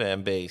developed the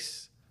fan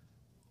base,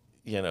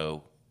 you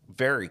know,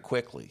 very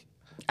quickly.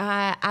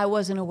 I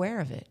wasn't aware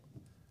of it.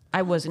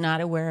 I was not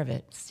aware of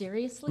it.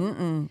 Seriously?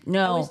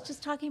 No. I was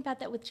just talking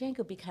about that with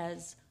Janko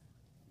because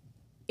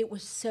it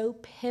was so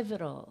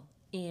pivotal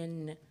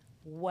in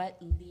what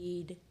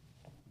lead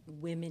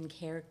women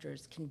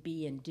characters can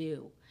be and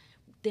do.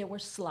 There were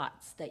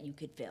slots that you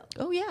could fill.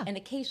 Oh, yeah. And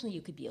occasionally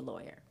you could be a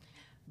lawyer.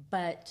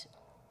 But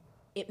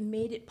it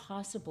made it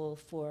possible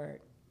for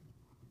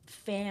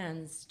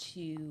fans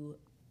to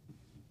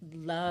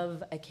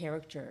love a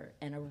character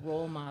and a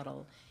role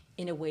model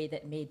in a way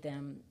that made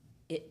them,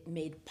 it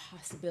made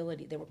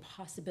possibility. There were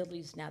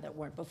possibilities now that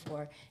weren't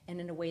before,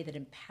 and in a way that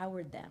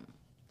empowered them.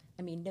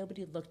 I mean,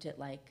 nobody looked at,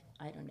 like,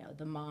 I don't know,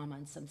 the mom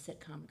on some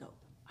sitcom and go,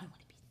 I want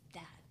to be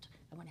that.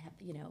 I want to have,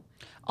 you know.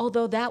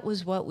 Although that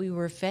was what we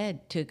were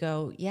fed to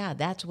go, yeah,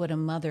 that's what a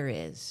mother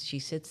is. She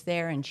sits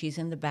there and she's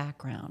in the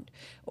background.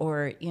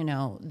 Or, you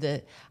know,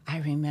 I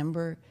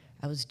remember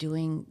I was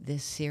doing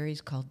this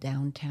series called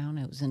Downtown.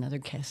 I was another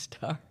guest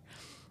star.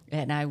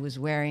 And I was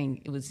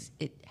wearing,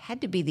 it had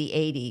to be the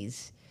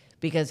 80s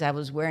because I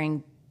was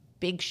wearing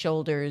big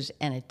shoulders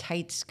and a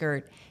tight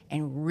skirt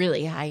and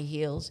really high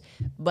heels.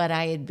 But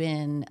I had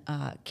been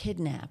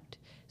kidnapped.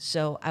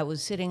 So I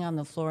was sitting on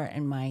the floor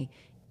and my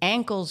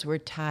ankles were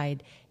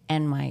tied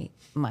and my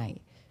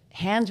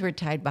hands were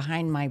tied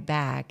behind my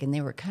back and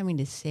they were coming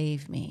to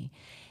save me.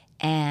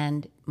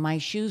 And my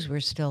shoes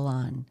were still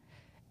on.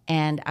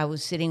 And I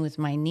was sitting with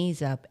my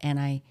knees up and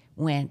I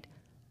went,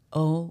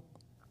 oh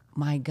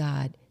my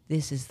God,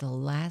 this is the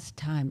last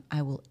time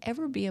I will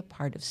ever be a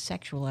part of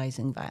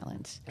sexualizing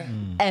violence.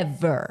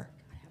 Ever.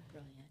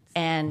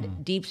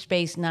 And Deep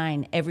Space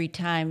Nine, every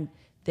time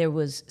there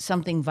was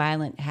something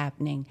violent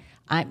happening,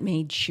 I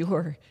made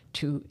sure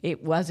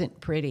it wasn't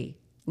pretty,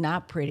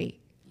 not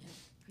pretty.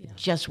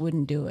 Just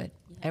wouldn't do it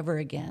ever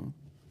again.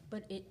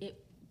 But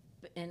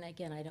and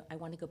again, I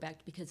want to go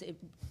back because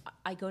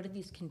I go to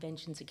these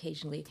conventions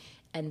occasionally,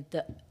 and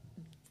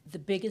the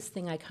biggest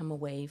thing I come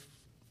away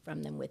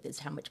from them with is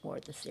how much more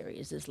the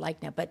series is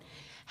like now, but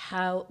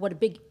what a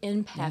big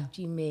impact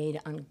you made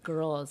on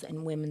girls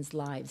and women's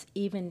lives,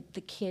 even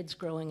the kids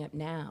growing up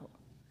now.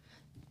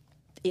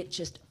 It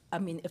just, I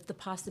mean, if the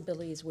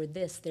possibilities were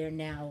this, they're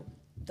now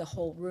the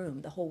whole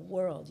room, the whole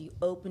world. You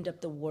opened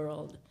up the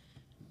world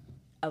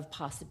of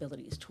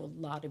possibilities to a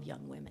lot of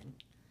young women.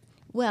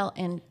 Well,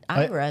 and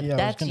Ira,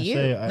 that's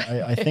you.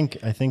 I think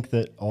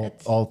that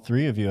all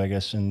three of you, I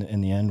guess, in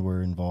the end,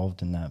 were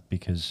involved in that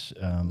because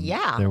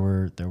there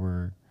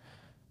were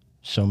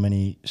so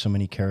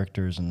many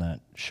characters in that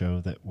show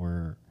that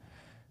were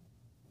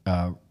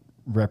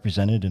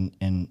represented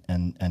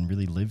and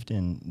really lived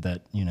in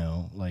that, you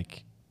know,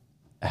 like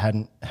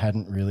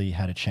hadn't really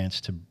had a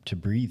chance to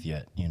breathe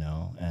yet, you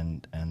know,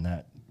 and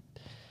that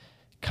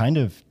kind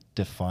of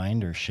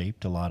defined or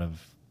shaped a lot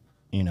of,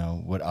 you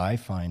know, what I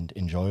find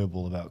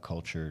enjoyable about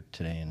culture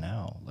today and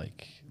now,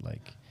 like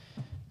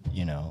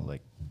you know,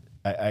 like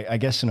I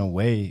guess in a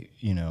way,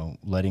 you know,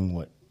 letting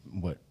what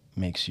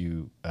makes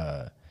you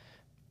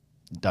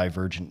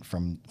divergent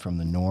from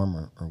the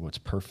norm or what's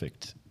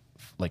perfect,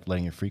 like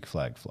letting your freak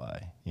flag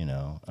fly, you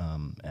know,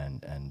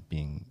 and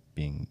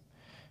being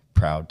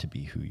proud to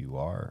be who you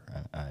are.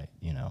 I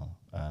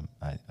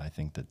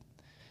think that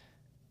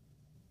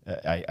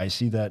I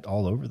see that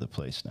all over the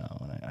place now,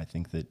 and I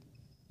think that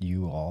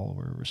you all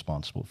were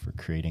responsible for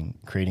creating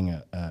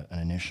an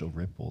initial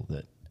ripple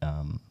that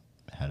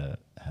had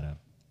a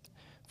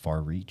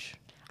far reach.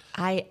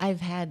 I've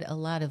had a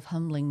lot of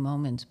humbling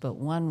moments, but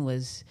one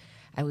was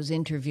I was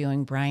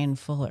interviewing Brian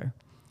Fuller,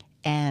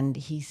 and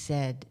he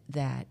said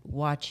that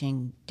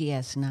watching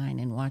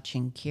DS9 and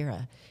watching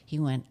Kira, he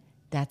went,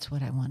 "That's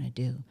what I want to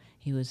do."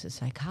 He was a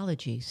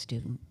psychology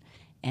student,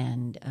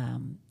 and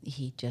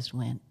he just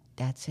went,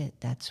 "That's it.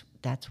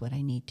 That's what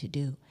I need to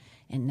do."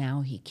 And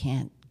now he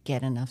can't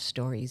get enough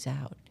stories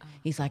out.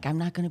 He's like, "I'm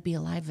not going to be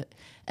alive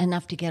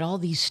enough to get all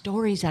these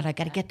stories out. I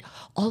got to get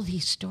all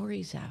these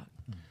stories out."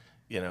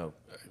 You know,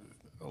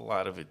 a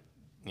lot of it,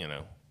 you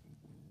know,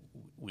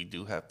 we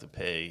do have to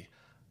pay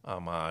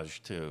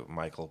homage to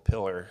Michael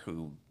Piller,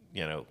 who,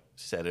 you know,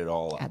 set it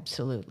all up.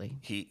 Absolutely.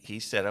 He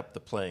set up the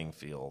playing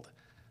field.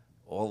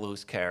 All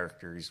those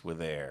characters were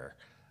there.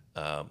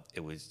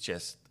 It was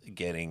just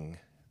getting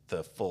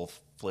the full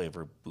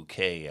flavor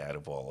bouquet out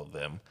of all of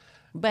them.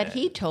 But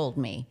he told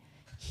me,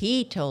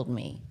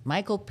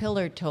 Michael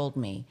Piller told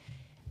me,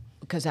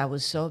 because I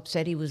was so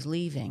upset he was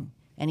leaving,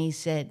 and he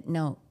said,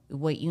 "No,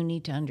 what you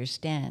need to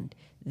understand,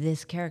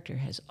 this character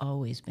has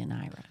always been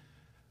Ira."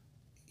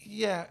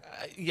 Yeah.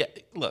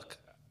 Look,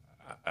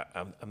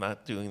 I'm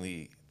not doing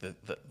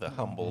the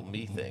humble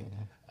me thing.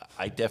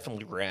 I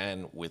definitely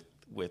ran with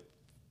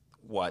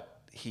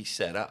what he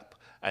set up,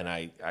 and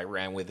I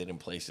ran with it in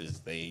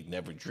places they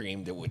never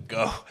dreamed it would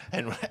go,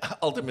 and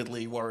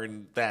ultimately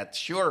weren't that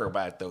sure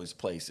about those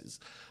places.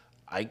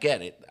 I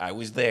get it. I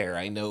was there.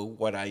 I know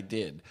what I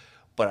did,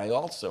 but I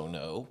also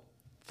know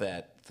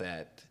that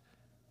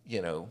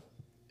you know,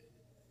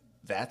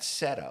 that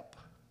setup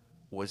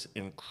was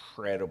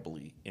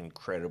incredibly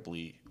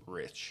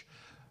rich,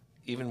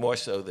 even more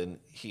so than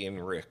he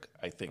and Rick,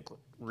 I think,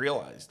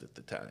 realized at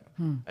the time.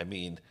 I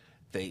mean,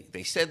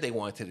 they said they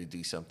wanted to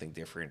do something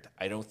different.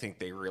 I don't think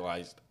they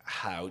realized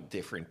how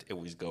different it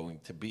was going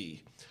to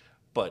be,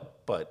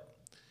 but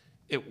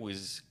it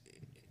was,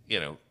 you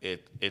know,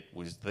 it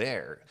was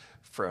there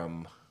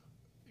from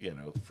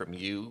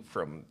you,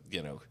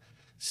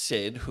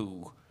 Sid,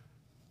 who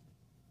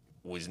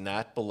was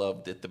not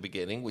beloved at the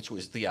beginning, which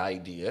was the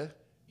idea,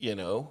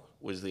 to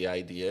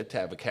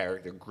have a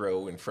character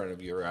grow in front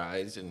of your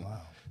eyes, and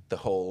the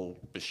whole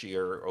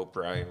Bashir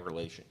O'Brien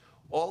relation.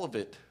 All of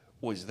it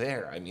was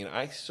there. I mean,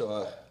 I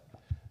saw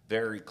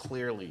very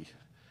clearly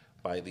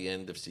by the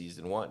end of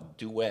season 1,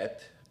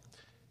 Duet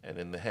and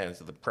In the Hands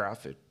of the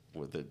Prophet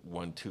with a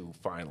 1-2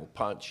 final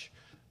punch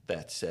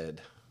that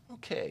said,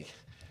 okay,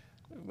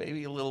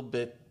 maybe a little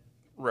bit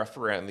rough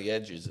around the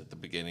edges at the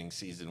beginning,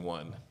 season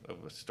 1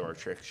 of a Star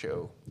Trek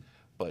show,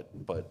 but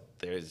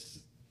there's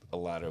a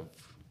lot of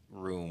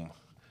room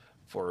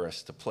for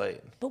us to play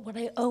in. But what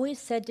I always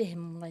said to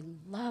him, what I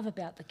love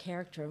about the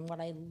character and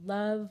what I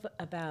love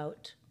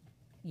about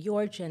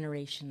your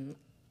generation,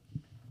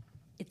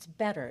 it's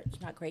better,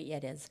 it's not great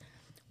yet, is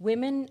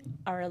women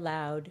are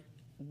allowed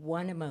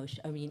one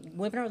emotion. I mean,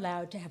 women are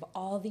allowed to have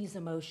all these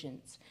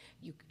emotions.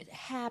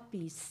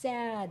 Happy,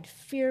 sad,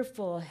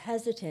 fearful,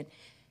 hesitant.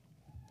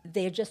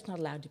 They're just not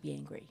allowed to be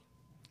angry,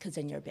 because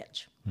then you're a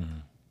bitch. Mm-hmm.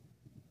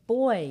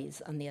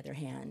 Boys, on the other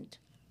hand,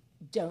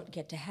 don't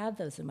get to have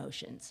those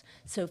emotions.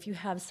 So if you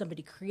have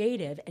somebody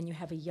creative and you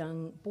have a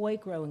young boy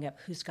growing up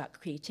who's got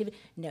creativity,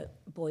 no,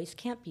 boys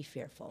can't be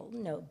fearful.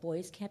 No,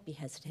 boys can't be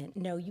hesitant.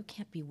 No, you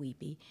can't be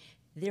weepy.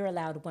 They're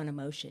allowed one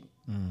emotion,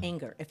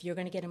 anger. If you're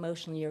going to get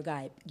emotional, you're a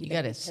guy. You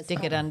got to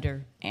stick it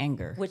under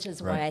anger. Which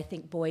is why I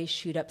think boys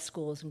shoot up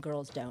schools and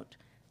girls don't.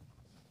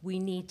 We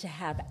need to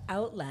have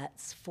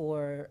outlets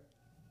for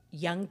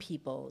young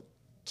people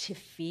to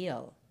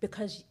feel,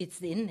 because it's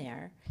in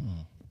there.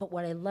 But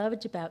what I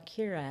loved about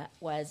Kira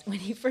was when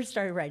he first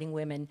started writing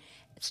women,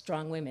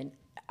 strong women,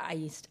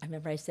 I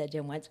remember I said to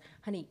him once,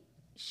 honey,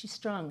 she's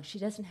strong. She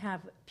doesn't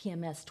have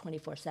PMS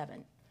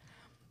 24/7.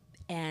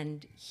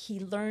 And he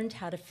learned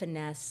how to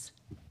finesse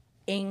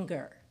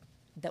anger.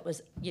 That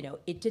was,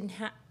 it didn't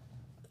have,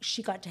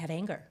 she got to have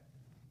anger.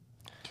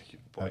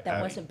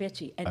 That wasn't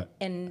bitchy.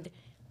 And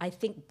I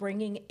think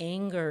bringing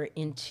anger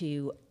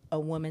into a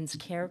woman's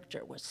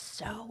character was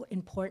so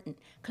important,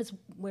 because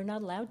we're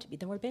not allowed to be.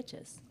 Then we're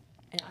bitches.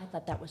 And I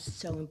thought that was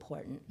so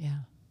important. Yeah.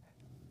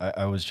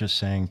 I was just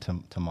saying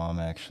to Mom,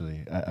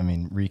 actually, I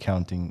mean,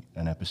 recounting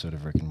an episode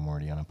of Rick and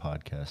Morty on a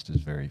podcast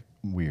is very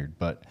weird,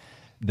 but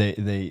they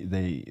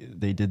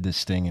did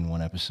this thing in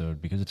one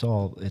episode, because it's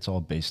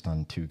all based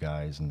on two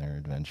guys and their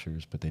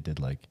adventures, but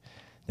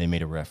they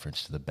made a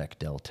reference to the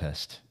Bechdel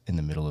test in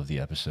the middle of the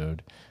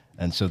episode.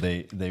 And so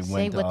they went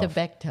Say what off.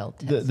 the Bechdel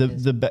test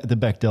is. The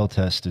Bechdel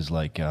test is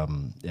like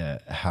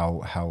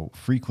how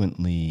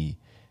frequently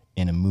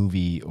in a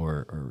movie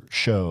or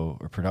show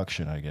or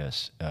production, I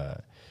guess,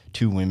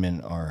 two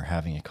women are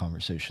having a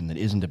conversation that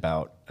isn't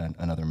about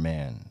another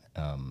man.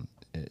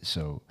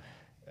 So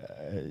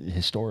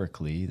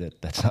historically,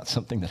 that's not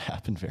something that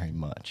happened very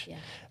much.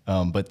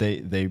 Yeah. But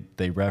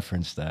they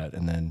referenced that,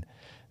 and then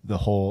the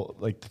whole,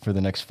 like, for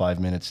the next 5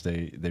 minutes,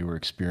 they were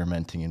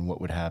experimenting in what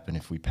would happen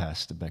if we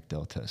passed the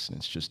Bechdel test, and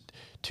it's just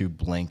two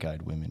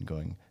blank-eyed women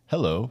going,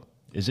 "Hello,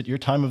 is it your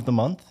time of the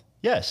month?"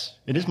 "Yes,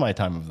 it is my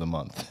time of the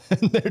month."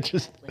 And they're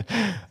just,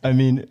 I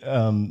mean,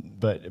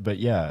 but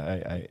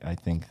yeah, I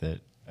think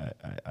that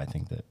I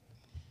think that.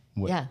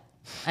 Yeah.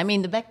 I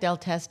mean, the Bechdel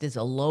test is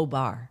a low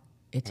bar.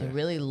 It's a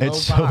really low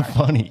It's bar so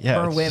funny,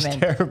 yeah. for It's women. just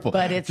terrible,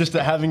 But it's just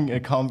having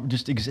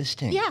just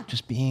existing, Yeah.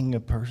 just being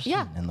a person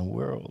Yeah. in the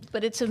world.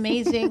 But it's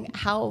amazing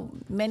how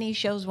many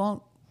shows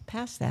won't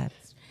pass that.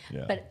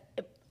 Yeah. But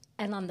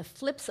and on the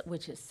flip side,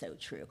 which is so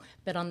true,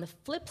 but on the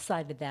flip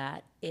side of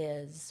that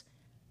is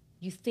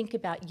you think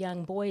about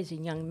young boys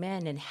and young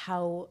men and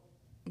how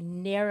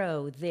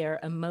narrow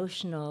their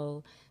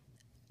emotional,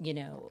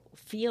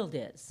 field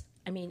is.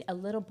 I mean, a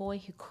little boy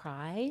who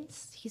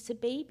cries, he's a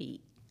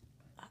baby.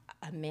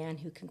 A man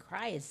who can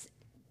cry is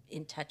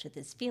in touch with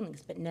his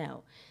feelings, but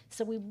no.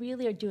 So we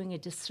really are doing a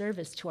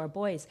disservice to our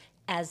boys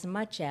as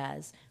much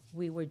as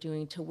we were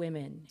doing to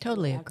women.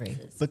 Totally who were agree.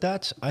 actresses.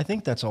 But I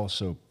think that's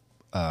also,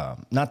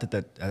 not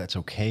that's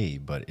okay,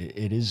 but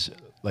it is,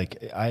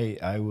 like,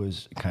 I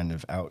was kind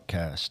of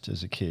outcast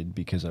as a kid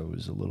because I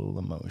was a little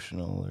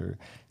emotional, or,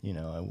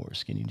 I wore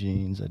skinny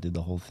jeans, I did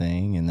the whole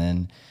thing. And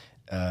then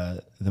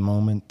the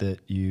moment that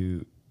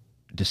you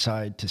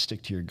decide to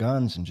stick to your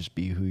guns and just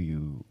be who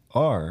you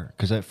are,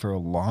 because for a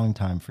long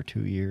time, for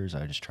 2 years,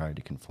 I just tried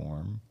to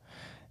conform.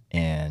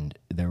 And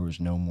there was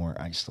no more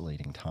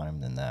isolating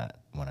time than that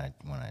when I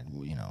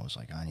was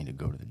like, I need to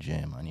go to the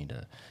gym, I need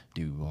to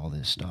do all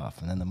this stuff.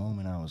 And then the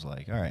moment I was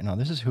like, all right, no,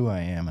 this is who I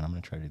am, and I'm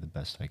going to try to do the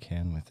best I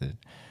can with it.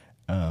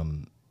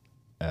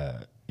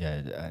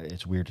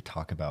 It's weird to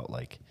talk about,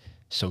 like,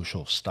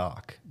 social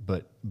stock,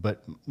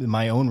 but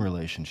my own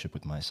relationship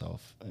with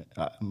myself,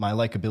 my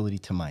likability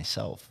to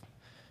myself,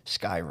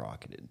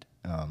 skyrocketed,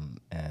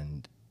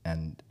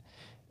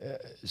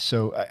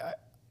 so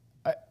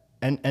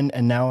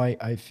And now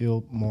I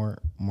feel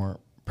more.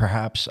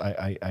 Perhaps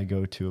I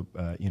go to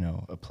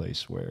a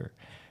place where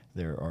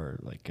there are,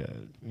 like,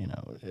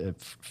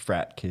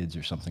 frat kids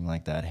or something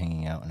like that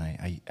hanging out, and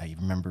I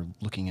remember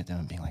looking at them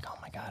and being like, oh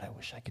my God,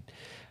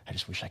 I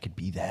just wish I could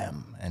be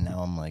them. And now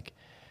I'm like,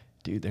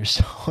 dude, they're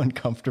so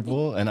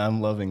uncomfortable, and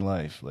I'm loving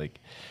life. Like,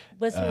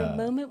 Was there a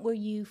moment where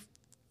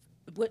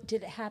what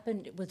did it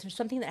happen? Was there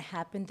something that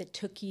happened that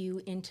took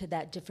you into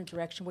that different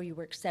direction where you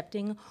were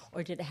accepting,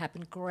 or did it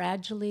happen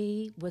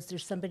gradually? Was there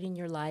somebody in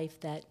your life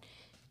that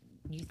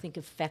you think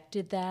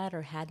affected that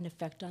or had an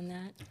effect on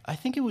that? I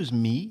think it was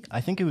me.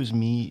 I think it was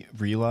me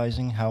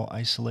realizing how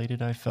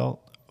isolated I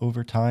felt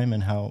over time,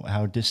 and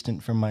how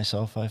distant from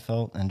myself I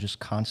felt, and just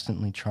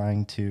constantly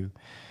trying to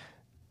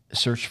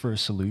search for a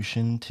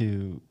solution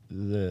to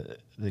the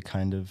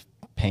kind of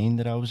pain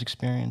that I was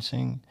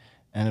experiencing.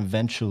 And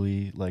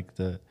eventually, like,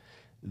 the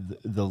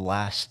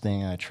last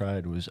thing I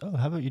tried was, oh,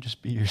 how about you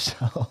just be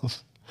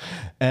yourself?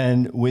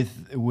 And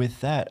with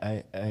that,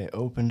 I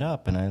opened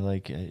up, and I,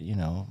 like,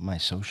 my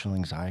social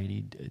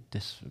anxiety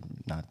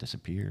not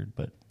disappeared,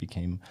 but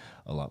became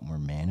a lot more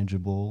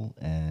manageable.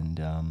 And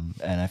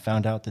I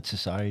found out that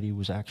society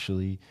was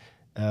actually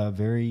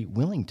very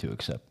willing to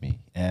accept me,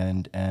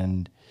 and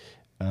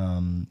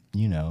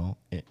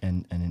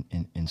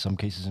in some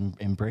cases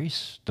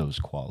embrace those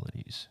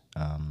qualities.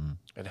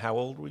 And how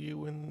old were you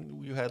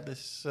when you had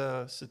this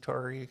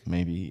Satori?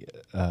 Maybe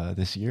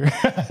this year.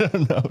 I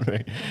don't know.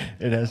 Right?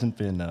 It hasn't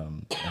been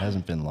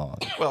long.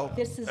 Well,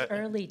 This is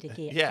early to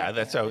get. yeah,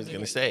 that's what I was mean,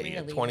 going to it say. really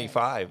At is.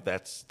 25,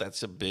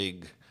 that's a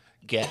big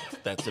get.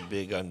 That's a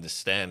big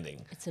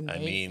understanding. It's I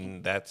amazing.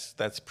 mean,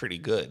 that's pretty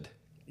good.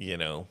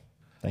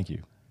 Thank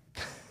you.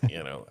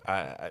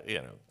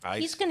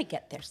 He's going to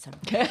get there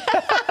someday.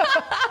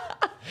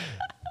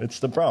 It's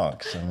the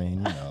Bronx. I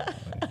mean,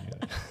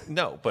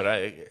 No, but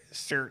I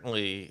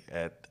certainly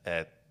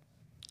at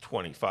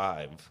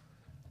 25,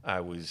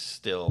 I was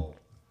still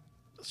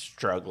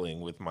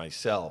struggling with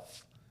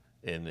myself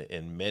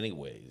in many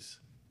ways.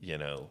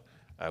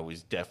 I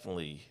was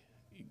definitely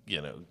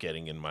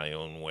getting in my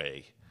own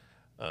way.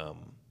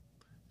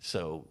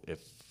 So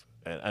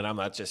and I'm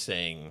not just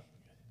saying,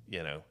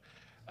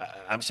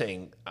 I'm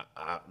saying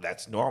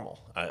that's normal.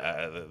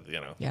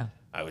 Yeah.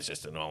 I was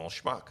just a normal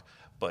schmuck.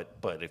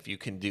 But if you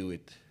can do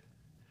it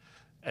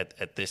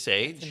at this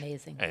age,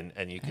 amazing.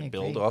 and you can I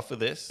build agree. off of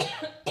this,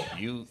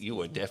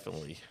 you are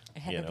definitely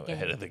Ahead of the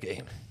ahead game. of the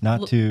game.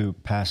 not to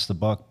pass the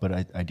buck, but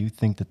I do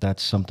think that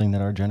that's something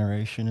that our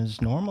generation is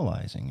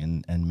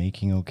normalizing and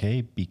making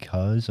okay,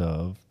 because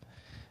of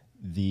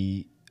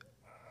the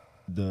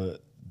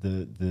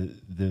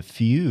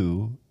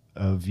few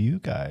of you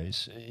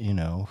guys,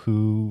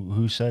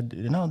 who said,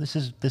 no, this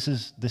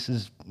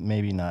is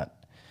maybe not.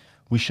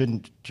 We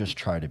shouldn't just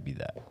try to be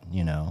that,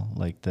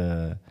 like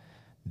the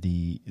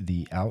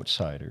the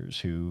outsiders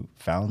who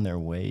found their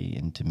way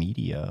into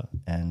media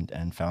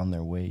and found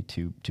their way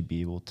to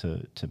be able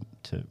to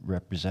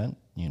represent,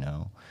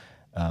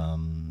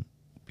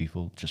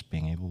 people just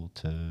being able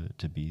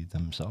to be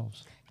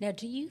themselves. Now,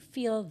 do you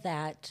feel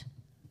that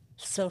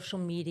social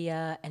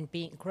media and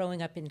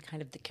growing up in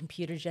kind of the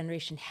computer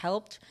generation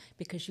helped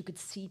because you could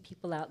see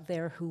people out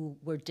there who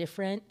were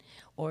different,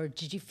 or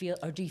do you feel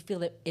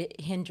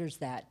it hinders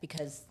that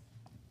because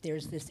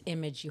there's this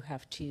image you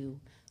have to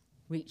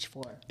reach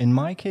for? In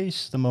my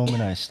case, the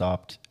moment I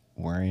stopped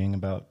worrying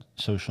about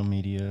social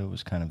media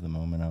was kind of the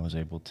moment I was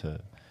able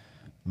to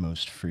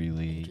most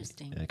freely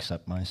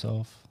accept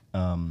myself.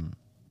 I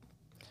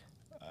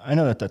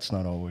know that that's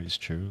not always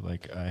true.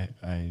 Like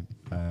I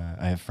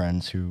have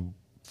friends who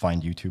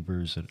find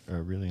YouTubers that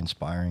are really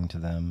inspiring to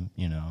them,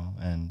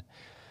 and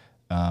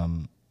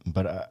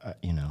but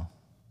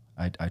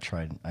I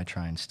try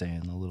and stay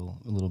in a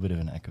little bit of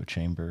an echo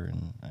chamber,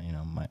 and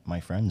my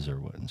friends are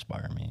what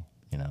inspire me.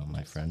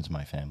 My friends,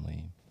 my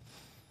family.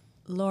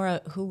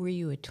 Laura, who were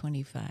you at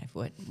 25?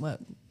 What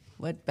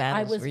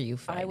battles were you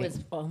fighting? I was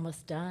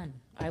almost done.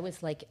 I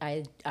was like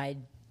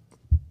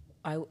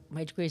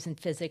my degree's in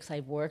physics.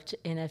 I worked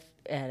at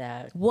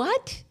a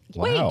What?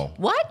 Wow. Wait,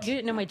 what? You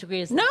didn't know my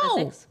degree is in No.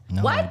 physics?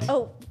 No What? idea.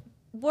 Oh,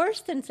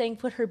 worse than saying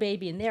put her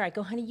baby in there. I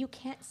go, honey, you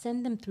can't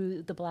send them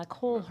through the black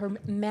hole. Her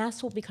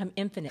mass will become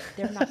infinite.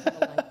 They're not going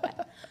to like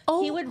that.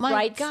 Oh, he would my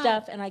write God.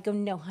 stuff, and I go,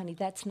 no, honey,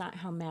 that's not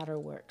how matter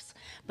works.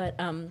 But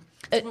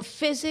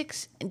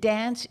Physics,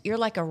 dance, you're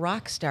like a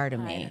rock star to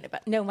me.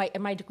 no,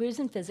 my degree's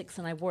in physics,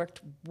 and I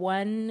worked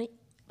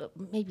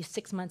maybe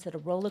 6 months at a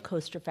roller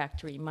coaster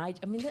factory.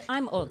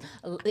 I'm old.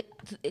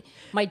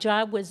 My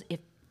job was if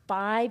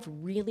 5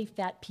 really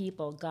fat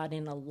people got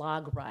in a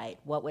log ride,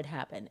 what would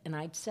happen? And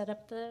I'd set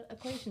up the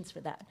equations for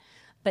that.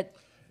 But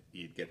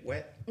You'd get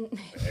wet.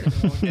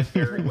 Everyone would get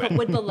very wet.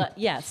 with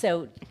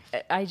so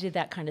I did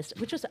that kind of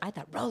stuff, which was, I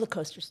thought, roller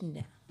coasters,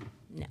 no.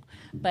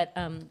 But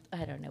I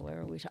don't know, where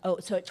were we? So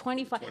at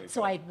 25,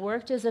 so I'd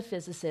worked as a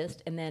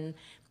physicist, and then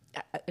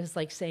it was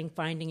like saying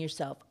finding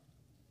yourself.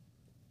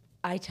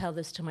 I tell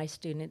this to my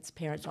students'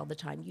 parents all the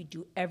time. You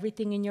do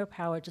everything in your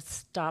power to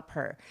stop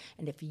her.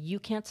 And if you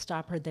can't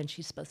stop her, then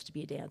she's supposed to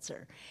be a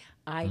dancer.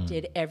 I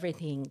did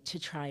everything to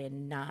try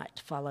and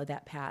not follow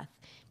that path.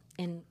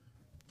 And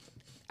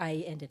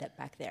I ended up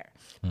back there.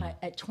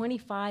 At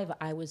 25,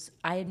 I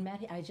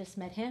just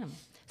met him.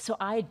 So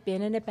I had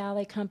been in a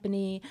ballet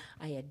company.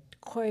 I had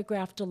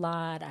choreographed a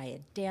lot. I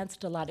had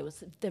danced a lot. It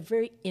was the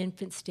very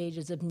infant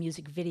stages of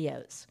music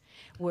videos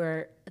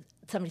where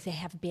somebody say, I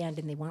have a band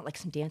and they want like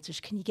some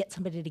dancers. Can you get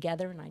somebody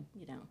together? And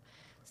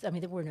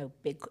there were no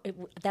big,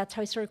 that's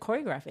how I started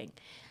choreographing.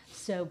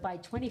 So by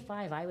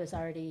 25, I was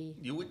already.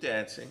 You were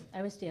dancing.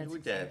 I was dancing. You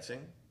were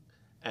dancing,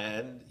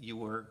 and you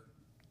were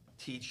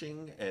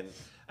teaching, and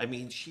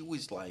she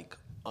was like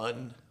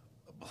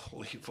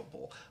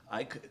unbelievable.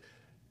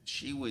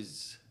 She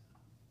was,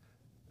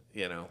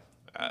 the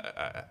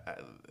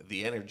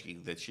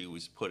energy that she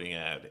was putting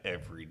out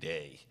every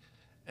day,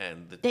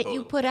 and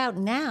You put out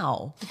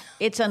now,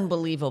 it's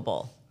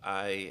unbelievable.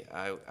 I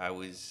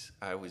was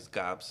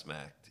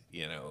gobsmacked.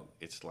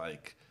 It's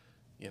like,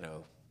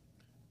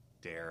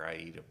 dare I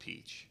eat a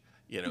peach?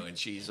 And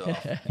she's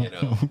off,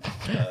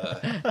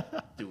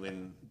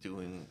 doing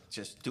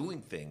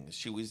things.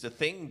 She was the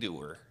thing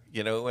doer,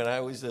 and I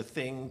was the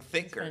thing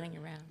thinker. Running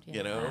around,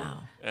 Wow.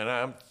 And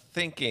I'm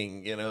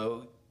thinking,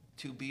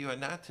 to be or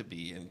not to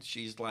be, and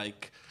she's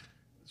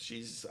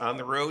on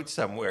the road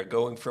somewhere,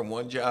 going from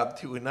one job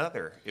to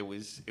another. It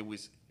was But I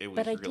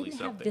really didn't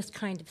something. have this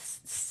kind of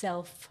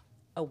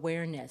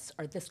self-awareness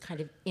or this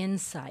kind of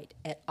insight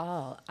at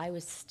all. I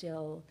was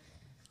still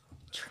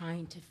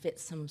trying to fit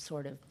some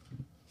sort of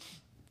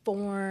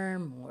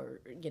form,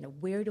 or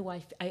where do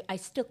I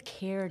still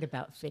cared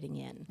about fitting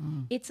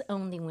in. It's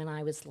only when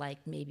I was like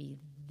maybe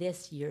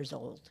this years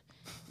old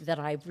that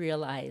I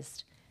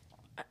realized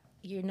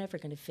you're never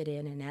going to fit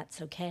in, and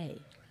that's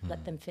okay.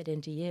 Let them fit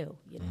into you,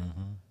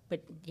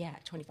 But yeah,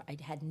 at 25, I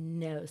had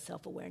no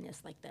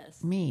self-awareness like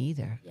this. Me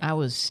either. Yeah. I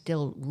was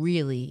still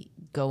really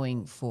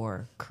going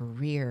for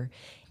career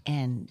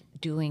and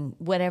doing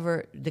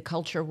whatever the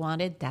culture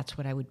wanted. That's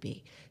what I would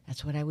be.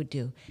 That's what I would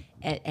do.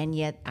 And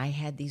yet I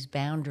had these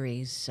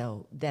boundaries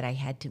so that I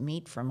had to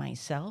meet for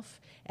myself,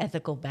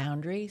 ethical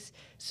boundaries.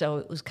 So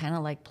it was kind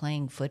of like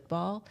playing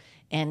football.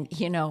 And,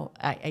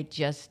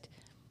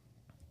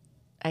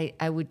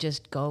 I would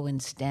just go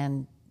and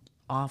stand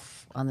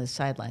off on the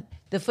sideline.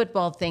 The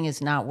football thing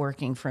is not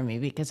working for me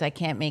because I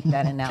can't make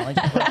that analogy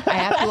work. I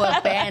have to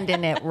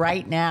abandon it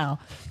right now.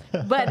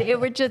 But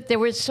there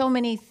were so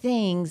many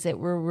things that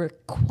were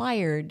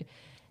required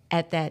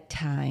at that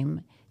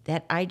time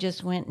that I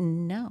just went,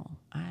 no.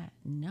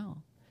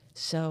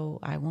 So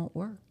I won't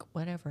work,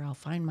 whatever, I'll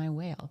find my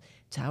way.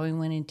 It's how I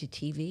went into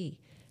TV.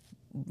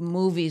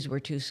 Movies were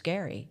too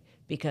scary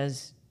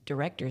because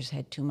directors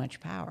had too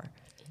much power.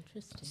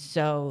 Interesting.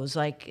 So it was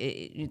like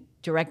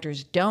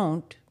directors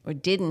don't or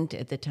didn't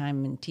at the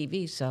time in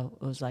TV. So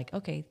it was like,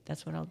 okay,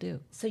 that's what I'll do.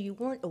 So you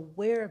weren't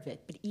aware of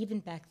it, but even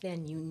back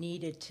then you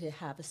needed to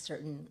have a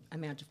certain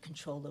amount of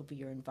control over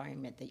your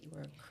environment that you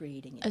were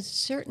creating. A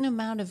certain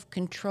amount of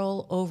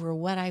control over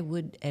what I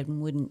would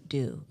and wouldn't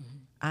do.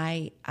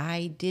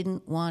 I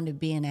didn't want to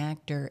be an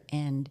actor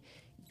and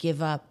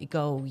give up,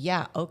 go,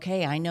 yeah,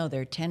 okay, I know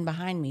there are 10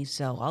 behind me,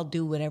 so I'll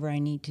do whatever I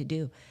need to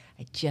do.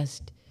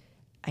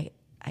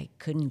 I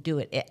couldn't do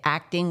it.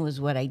 Acting was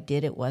what I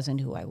did. It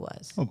wasn't who I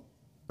was.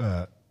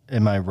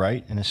 Am I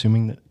right in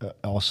assuming that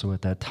also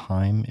at that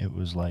time it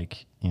was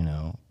like, you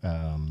know,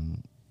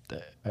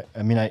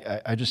 I mean,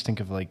 I just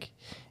think of like,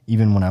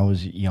 even when I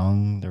was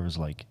young, there was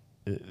like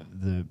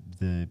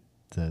the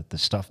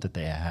stuff that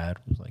they had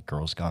was like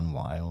Girls Gone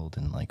Wild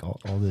and like all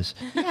this,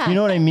 Yeah. you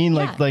know what I mean?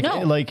 Yeah,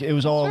 Like it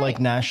was all right. like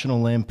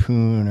National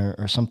Lampoon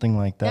or something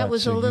like that. That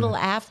was So a you- little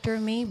after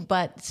me,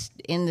 but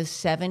in the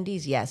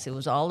 70s, yes, it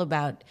was all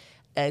about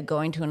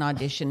going to an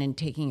audition and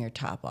taking your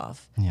top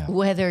off, Yeah.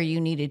 whether you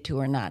needed to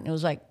or not. And it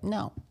was like,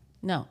 no.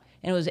 And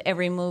it was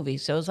every movie.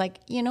 So it was like,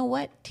 you know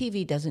what?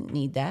 TV doesn't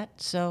need that.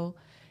 So,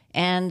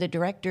 and the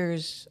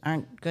directors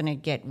aren't going to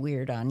get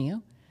weird on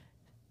you.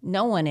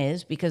 No one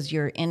is, because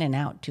you're in and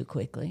out too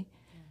quickly.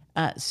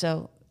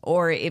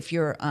 Or if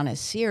you're on a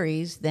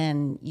series,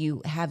 then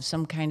you have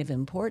some kind of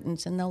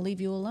importance and they'll leave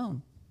you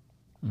alone.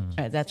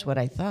 That's what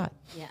I thought.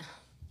 Yeah.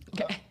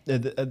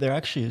 There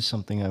actually is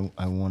something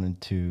I wanted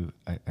to,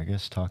 I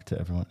guess, talk to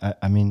everyone.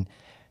 I mean,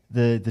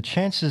 the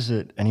chances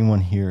that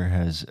anyone here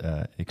has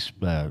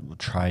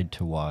tried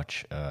to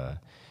watch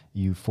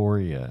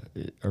Euphoria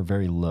are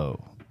very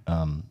low.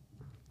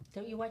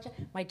 Don't you watch it?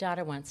 My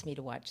daughter wants me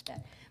to watch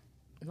that.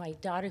 My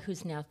daughter,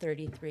 who's now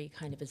 33,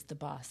 kind of is the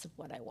boss of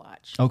what I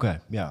watch. Okay,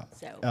 yeah.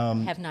 So I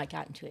have not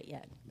gotten to it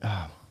yet.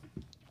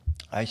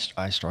 I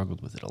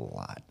struggled with it a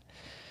lot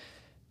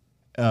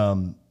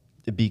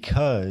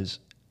because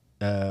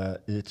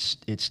it's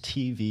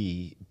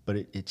TV, but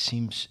it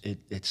seems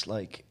it's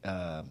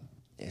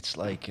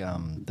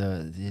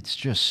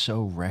just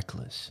so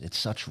reckless. It's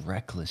such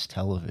reckless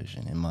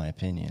television, in my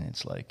opinion.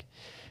 It's like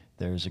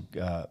there's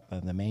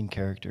the main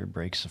character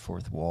breaks the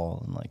fourth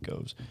wall and like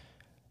goes,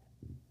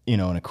 you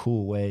know, in a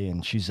cool way,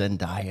 and she's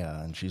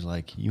Zendaya, and she's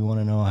like, "You want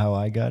to know how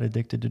I got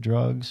addicted to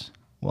drugs?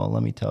 Well,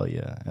 let me tell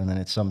you." And then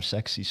it's some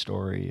sexy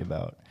story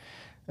about,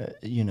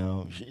 you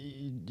know,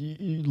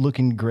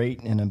 looking great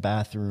in a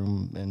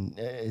bathroom, and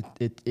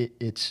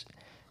it's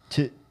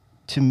to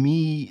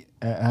me.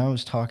 I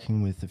was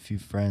talking with a few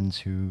friends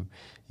who,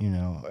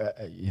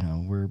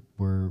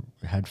 were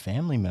had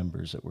family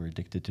members that were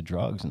addicted to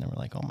drugs, and they were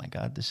like, "Oh my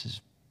God, this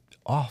is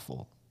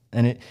awful,"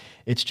 and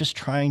it's just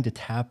trying to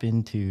tap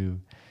into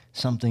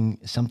something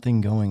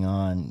going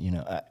on, you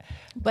know.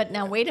 But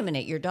now, wait a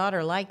minute. Your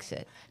daughter likes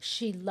it.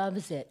 She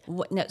loves it.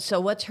 So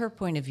what's her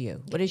point of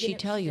view? What does she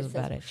tell you just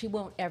about says it? She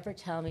won't ever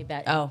tell me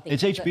about Oh.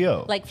 anything. It's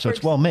HBO, so it's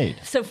for well made.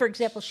 So, for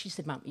example, she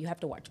said, "Mom, you have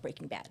to watch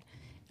Breaking Bad."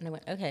 And I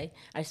went, "Okay."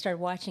 I started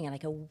watching it. I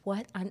go,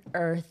 "What on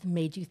earth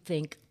made you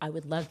think I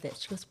would love this?"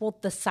 She goes, "Well,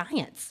 the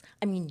science.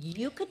 I mean,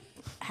 you could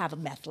have a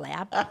meth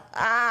lab."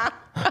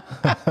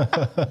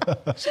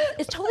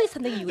 It's totally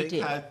something you would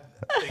do.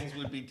 Things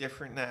would be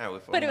different now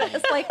if But it only-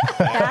 was like,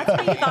 that's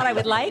what you thought I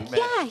would like?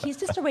 Yeah, he's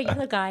just a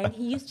regular guy, and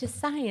he used his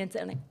science.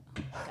 And oh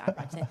my God,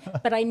 Roxanne.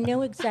 But I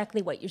know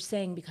exactly what you're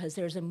saying, because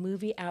there's a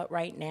movie out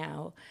right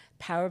now,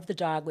 Power of the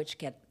Dog, which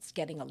gets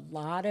getting a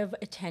lot of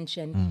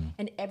attention.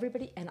 And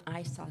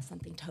I saw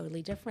something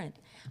totally different.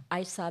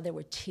 I saw there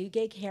were two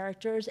gay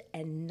characters,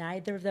 and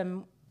neither of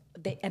them,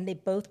 they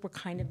both were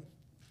kind of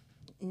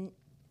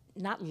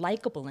not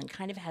likable and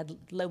kind of had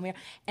low merit.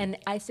 And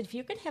I said, if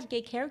you're going to have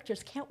gay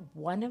characters, can't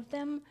one of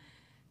them?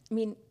 I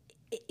mean,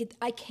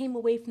 I came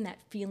away from that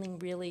feeling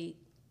really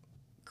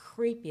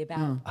creepy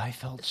about. I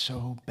felt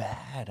so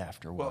bad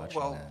after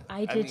watching Well, that.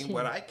 I did mean, too.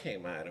 what I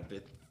came out of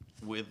it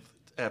with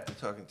after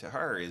talking to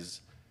her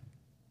is,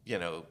 you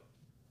know,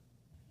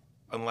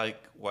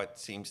 unlike what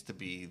seems to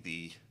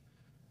be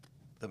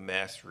the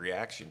mass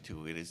reaction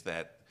to it, is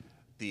that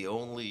the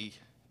only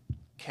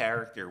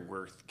character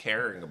worth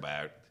caring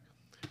about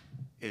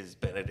is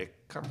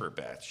Benedict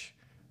Cumberbatch.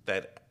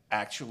 That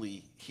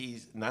actually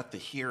he's not the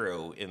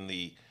hero in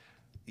the,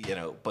 you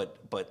know,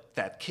 but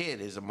that kid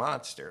is a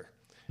monster.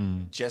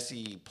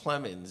 Jesse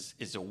Plemons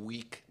is a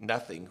weak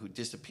nothing who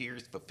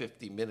disappears for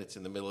 50 minutes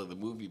in the middle of the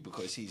movie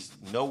because he's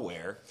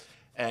nowhere,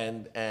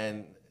 and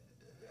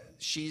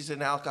she's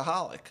an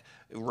alcoholic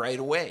right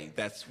away.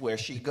 That's where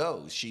she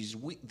goes. She's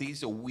weak.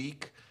 These are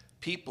weak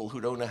people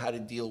who don't know how to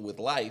deal with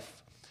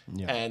life.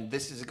 Yeah. And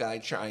this is a guy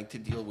trying to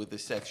deal with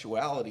his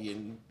sexuality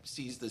and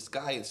sees this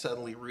guy and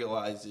suddenly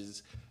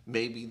realizes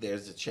maybe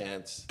there's a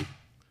chance,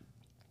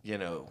 you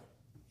know,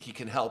 he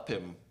can help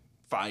him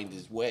find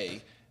his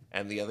way.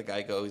 And the other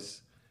guy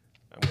goes,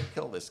 "I'm going to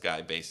kill this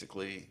guy,"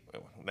 basically.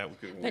 Now we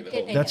can But the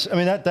whole-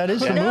 That is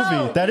the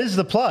No. movie. That is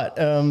the plot.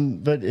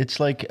 But it's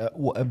like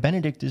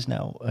Benedict is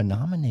now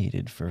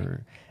nominated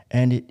for,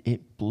 and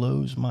it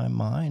blows my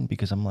mind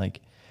because I'm like,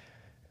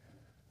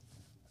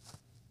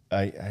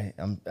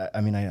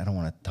 I mean, I don't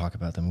want to talk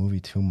about the movie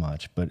too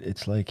much, but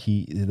it's like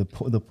he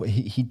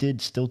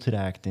did stilted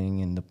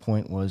acting, and the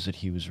point was that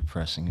he was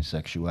repressing his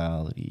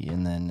sexuality,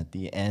 and then at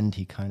the end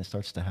he kind of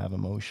starts to have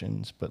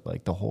emotions, but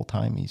like the whole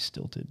time he's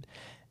stilted,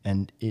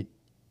 and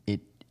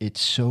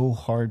it's so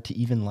hard to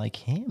even like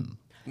him.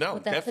 No,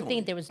 Well, that's definitely. the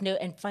thing. There was no,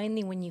 and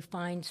finally, when you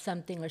find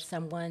something or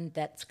someone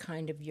that's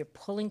kind of you're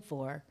pulling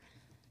for,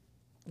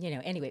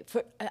 Anyway,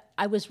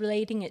 I was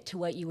relating it to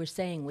what you were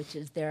saying, which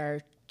is there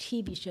are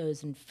TV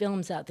shows and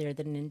films out there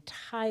that an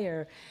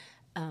entire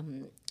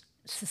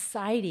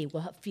society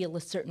will feel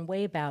a certain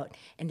way about,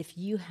 and if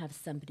you have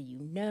somebody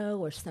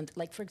or something,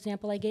 like for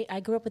example, I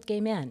grew up with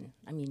gay men.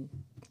 I mean,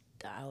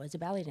 I was a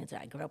ballet dancer.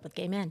 I grew up with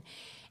gay men,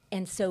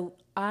 and so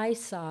I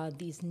saw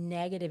these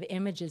negative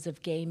images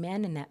of gay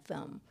men in that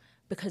film,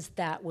 because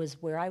that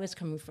was where I was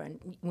coming from.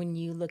 When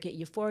you look at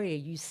Euphoria,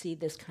 you see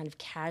this kind of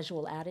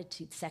casual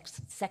attitude,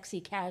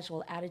 sexy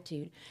casual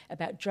attitude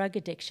about drug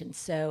addiction.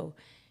 So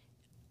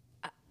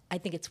I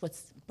think it's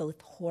what's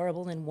both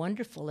horrible and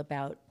wonderful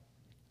about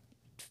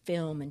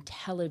film and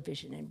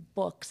television and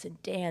books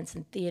and dance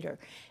and theater.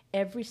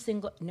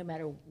 No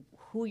matter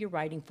who you're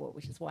writing for,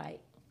 which is why,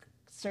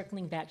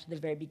 circling back to the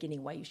very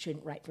beginning, why you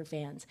shouldn't write for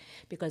fans,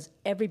 because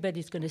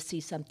everybody's going to see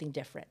something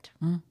different,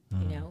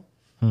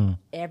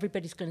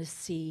 Everybody's going to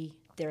see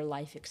their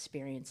life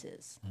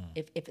experiences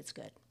if it's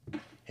good.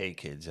 Hey,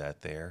 kids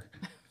out there,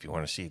 if you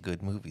want to see a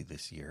good movie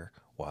this year,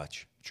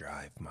 watch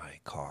Drive My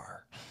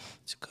Car.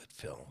 It's a good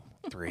film.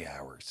 3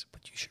 hours,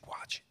 but you should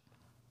watch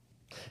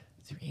it.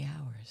 3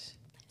 hours.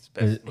 It's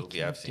the best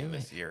movie I've seen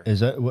this year.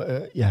 Is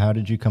that how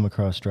did you come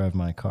across Drive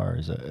My Car?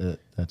 Is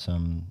that's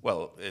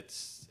Well,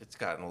 it's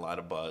gotten a lot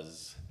of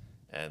buzz,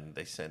 and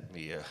they sent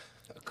me a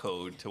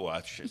code to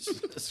watch a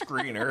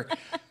screener.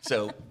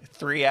 So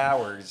 3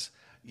 hours,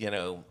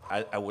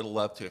 I would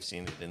love to have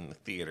seen it in the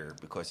theater,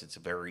 because it's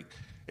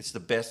the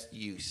best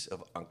use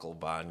of Uncle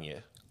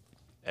Vanya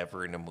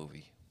ever in a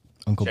movie.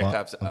 Uncle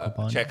Chekhov's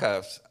Vanya?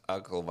 Chekhov's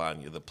Uncle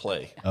Vanya, the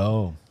play,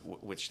 Oh,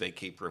 which they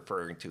keep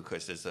referring to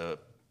because there's a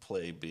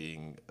play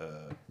being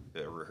a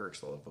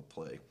rehearsal of a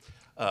play.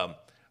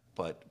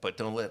 But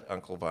don't let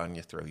Uncle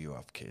Vanya throw you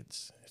off,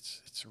 kids.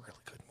 It's a really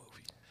good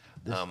movie.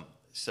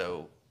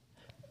 So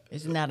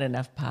There's not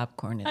enough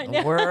popcorn in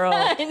the world.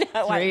 I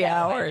know, 3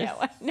 hours.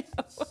 I know.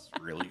 it's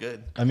really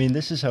good. I mean,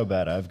 this is how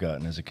bad I've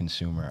gotten as a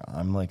consumer.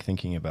 I'm like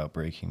thinking about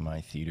breaking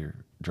my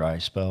theater dry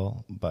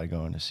spell by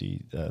going to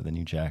see the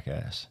new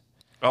Jackass.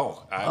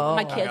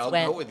 My kids I'll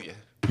went. go with you.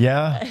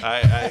 Yeah,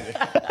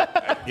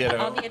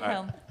 I'll be at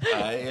home.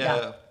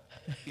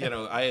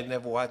 I had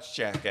never watched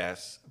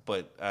Jackass,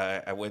 but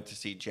I went to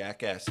see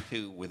Jackass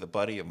 2 with a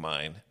buddy of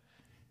mine,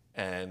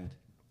 and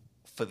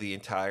for the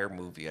entire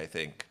movie, I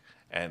think,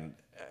 and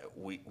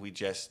we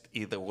just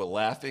either were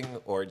laughing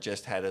or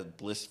just had a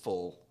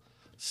blissful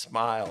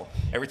smile.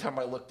 Every time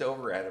I looked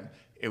over at him,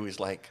 it was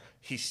like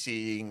he's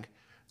seeing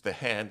the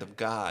hand of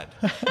God.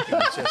 He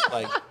was just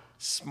like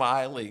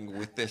smiling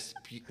with this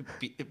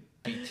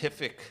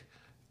beatific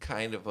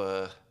kind of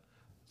a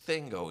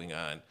thing going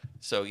on.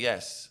 So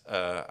yes,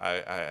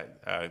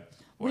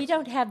 We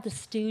don't have the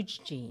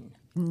stooge gene.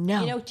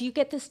 No. Do you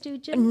get the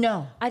stooges?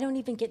 No. I don't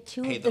even get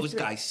two Hey, of the those three.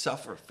 guys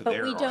suffer for But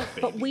their we art, don't.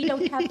 But baby. we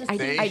don't have the.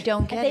 They- I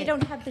don't get and they it.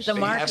 don't have the. The shoes.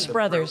 Marx have the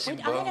Brothers.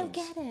 broken I don't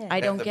bones. get it. I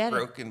They don't have get the it.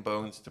 broken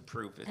bones to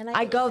prove it. And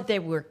I go, they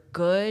were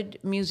good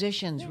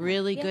musicians, Yeah,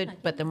 really yeah, good,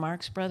 but yeah. the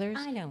Marx Brothers,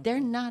 I know.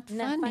 they're not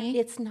funny.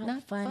 It's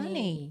not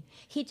funny.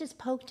 He just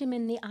poked him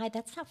in the eye.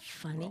 That's not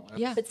funny.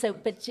 Yeah.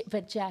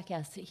 But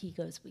Jackass, he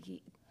goes.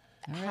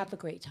 Have a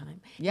great time.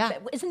 Yeah.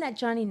 But isn't that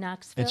Johnny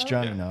Knoxville? it's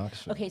Johnny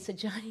Knoxville. Okay, so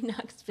Johnny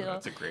Knoxville.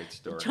 That's a great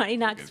story. Johnny You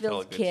can tell a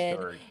Knoxville's good kid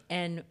story.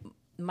 and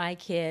my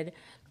kid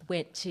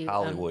went to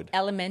Hollywood.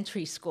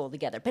 elementary school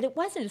together. But it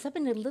wasn't. It's up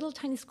in a little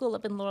tiny school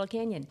up in Laurel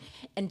Canyon.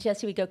 And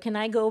Jesse would go, "Can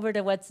I go over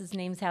to what's his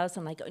name's house?"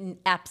 I'm like,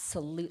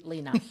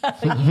 "Absolutely not."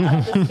 But you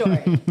know the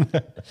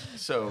story.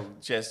 So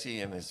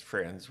Jesse and his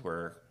friends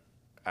were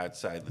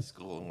outside the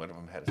school, and one of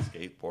them had a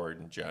skateboard,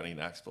 and Johnny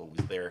Knoxville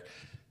was there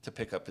to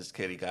pick up his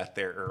kid. He got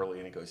there early,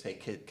 and he goes, "Hey,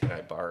 kid, can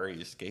I borrow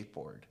your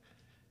skateboard?"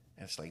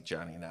 And it's like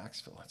Johnny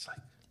Knoxville. It's like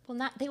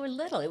Well, they were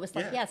little. It was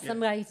like, Yeah,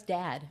 somebody's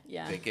dad.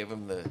 Yeah. they give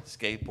him the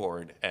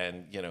skateboard,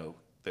 and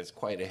there's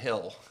quite a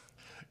hill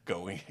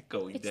going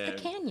It's down.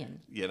 the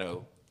canyon.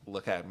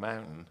 Lookout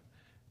Mountain,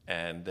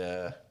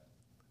 and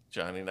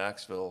Johnny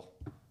Knoxville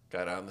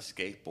got on the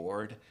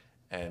skateboard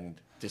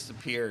and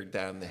disappeared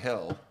down the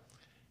hill,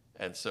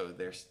 and so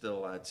they're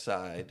still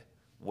outside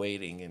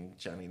waiting, and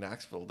Johnny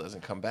Knoxville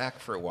doesn't come back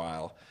for a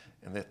while,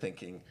 and they're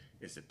thinking,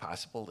 is it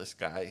possible this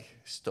guy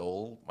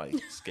stole my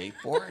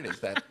skateboard?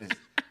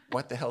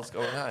 What the hell's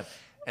going on?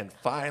 And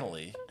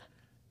finally,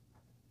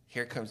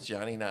 here comes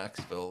Johnny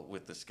Knoxville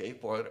with the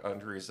skateboard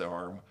under his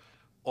arm,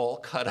 all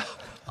cut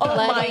up Oh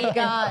Bloody my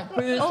God. and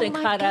bruised Oh and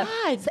my cut up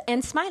God.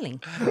 and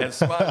smiling. and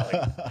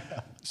smiling.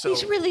 So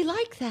He's really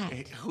like that.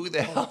 who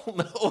the hell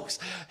knows?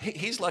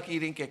 He's lucky he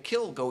didn't get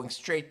killed going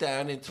straight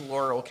down into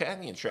Laurel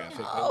Canyon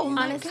traffic. Oh,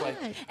 my It's God.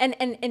 like,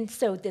 And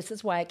so this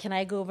is why. Can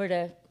I go over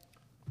to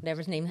whatever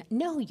his name.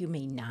 No, you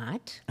may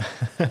not.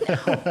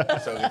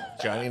 So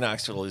Johnny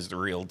Knoxville is the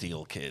real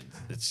deal, kid.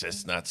 It's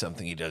just not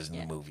something he does in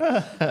the movie.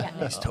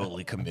 He's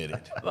totally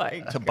committed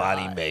to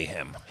body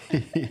mayhem.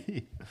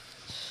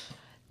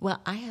 Well,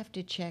 I have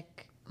to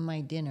check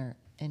my dinner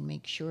and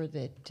make sure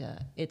that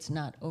it's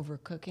not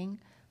overcooking,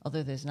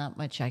 although there's not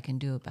much I can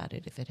do about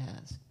it if it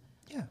has.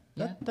 Yeah,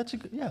 Yeah? that's a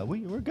good. Yeah,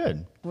 we're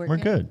good. We're We're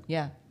good? good.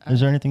 Yeah. Is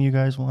there anything you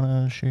guys want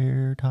to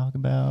share, talk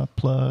about,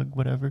 plug,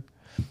 whatever?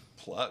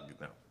 Plug?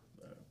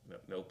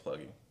 No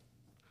plugging.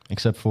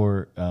 Except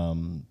for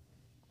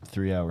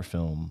 3-hour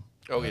film.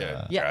 Oh,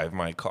 yeah. Yeah. Drive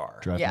my car.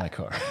 Drive Yeah. my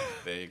car.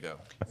 There you go.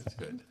 That's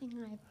good.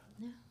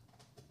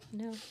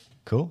 No.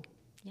 Cool.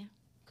 Yeah.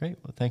 Great.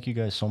 Well, thank you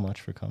guys so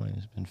much for coming.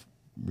 It's been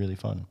really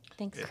fun.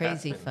 Thanks for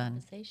Crazy the fun.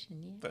 conversation.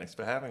 Yeah. Thanks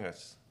for having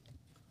us.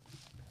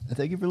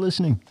 Thank you for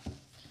listening.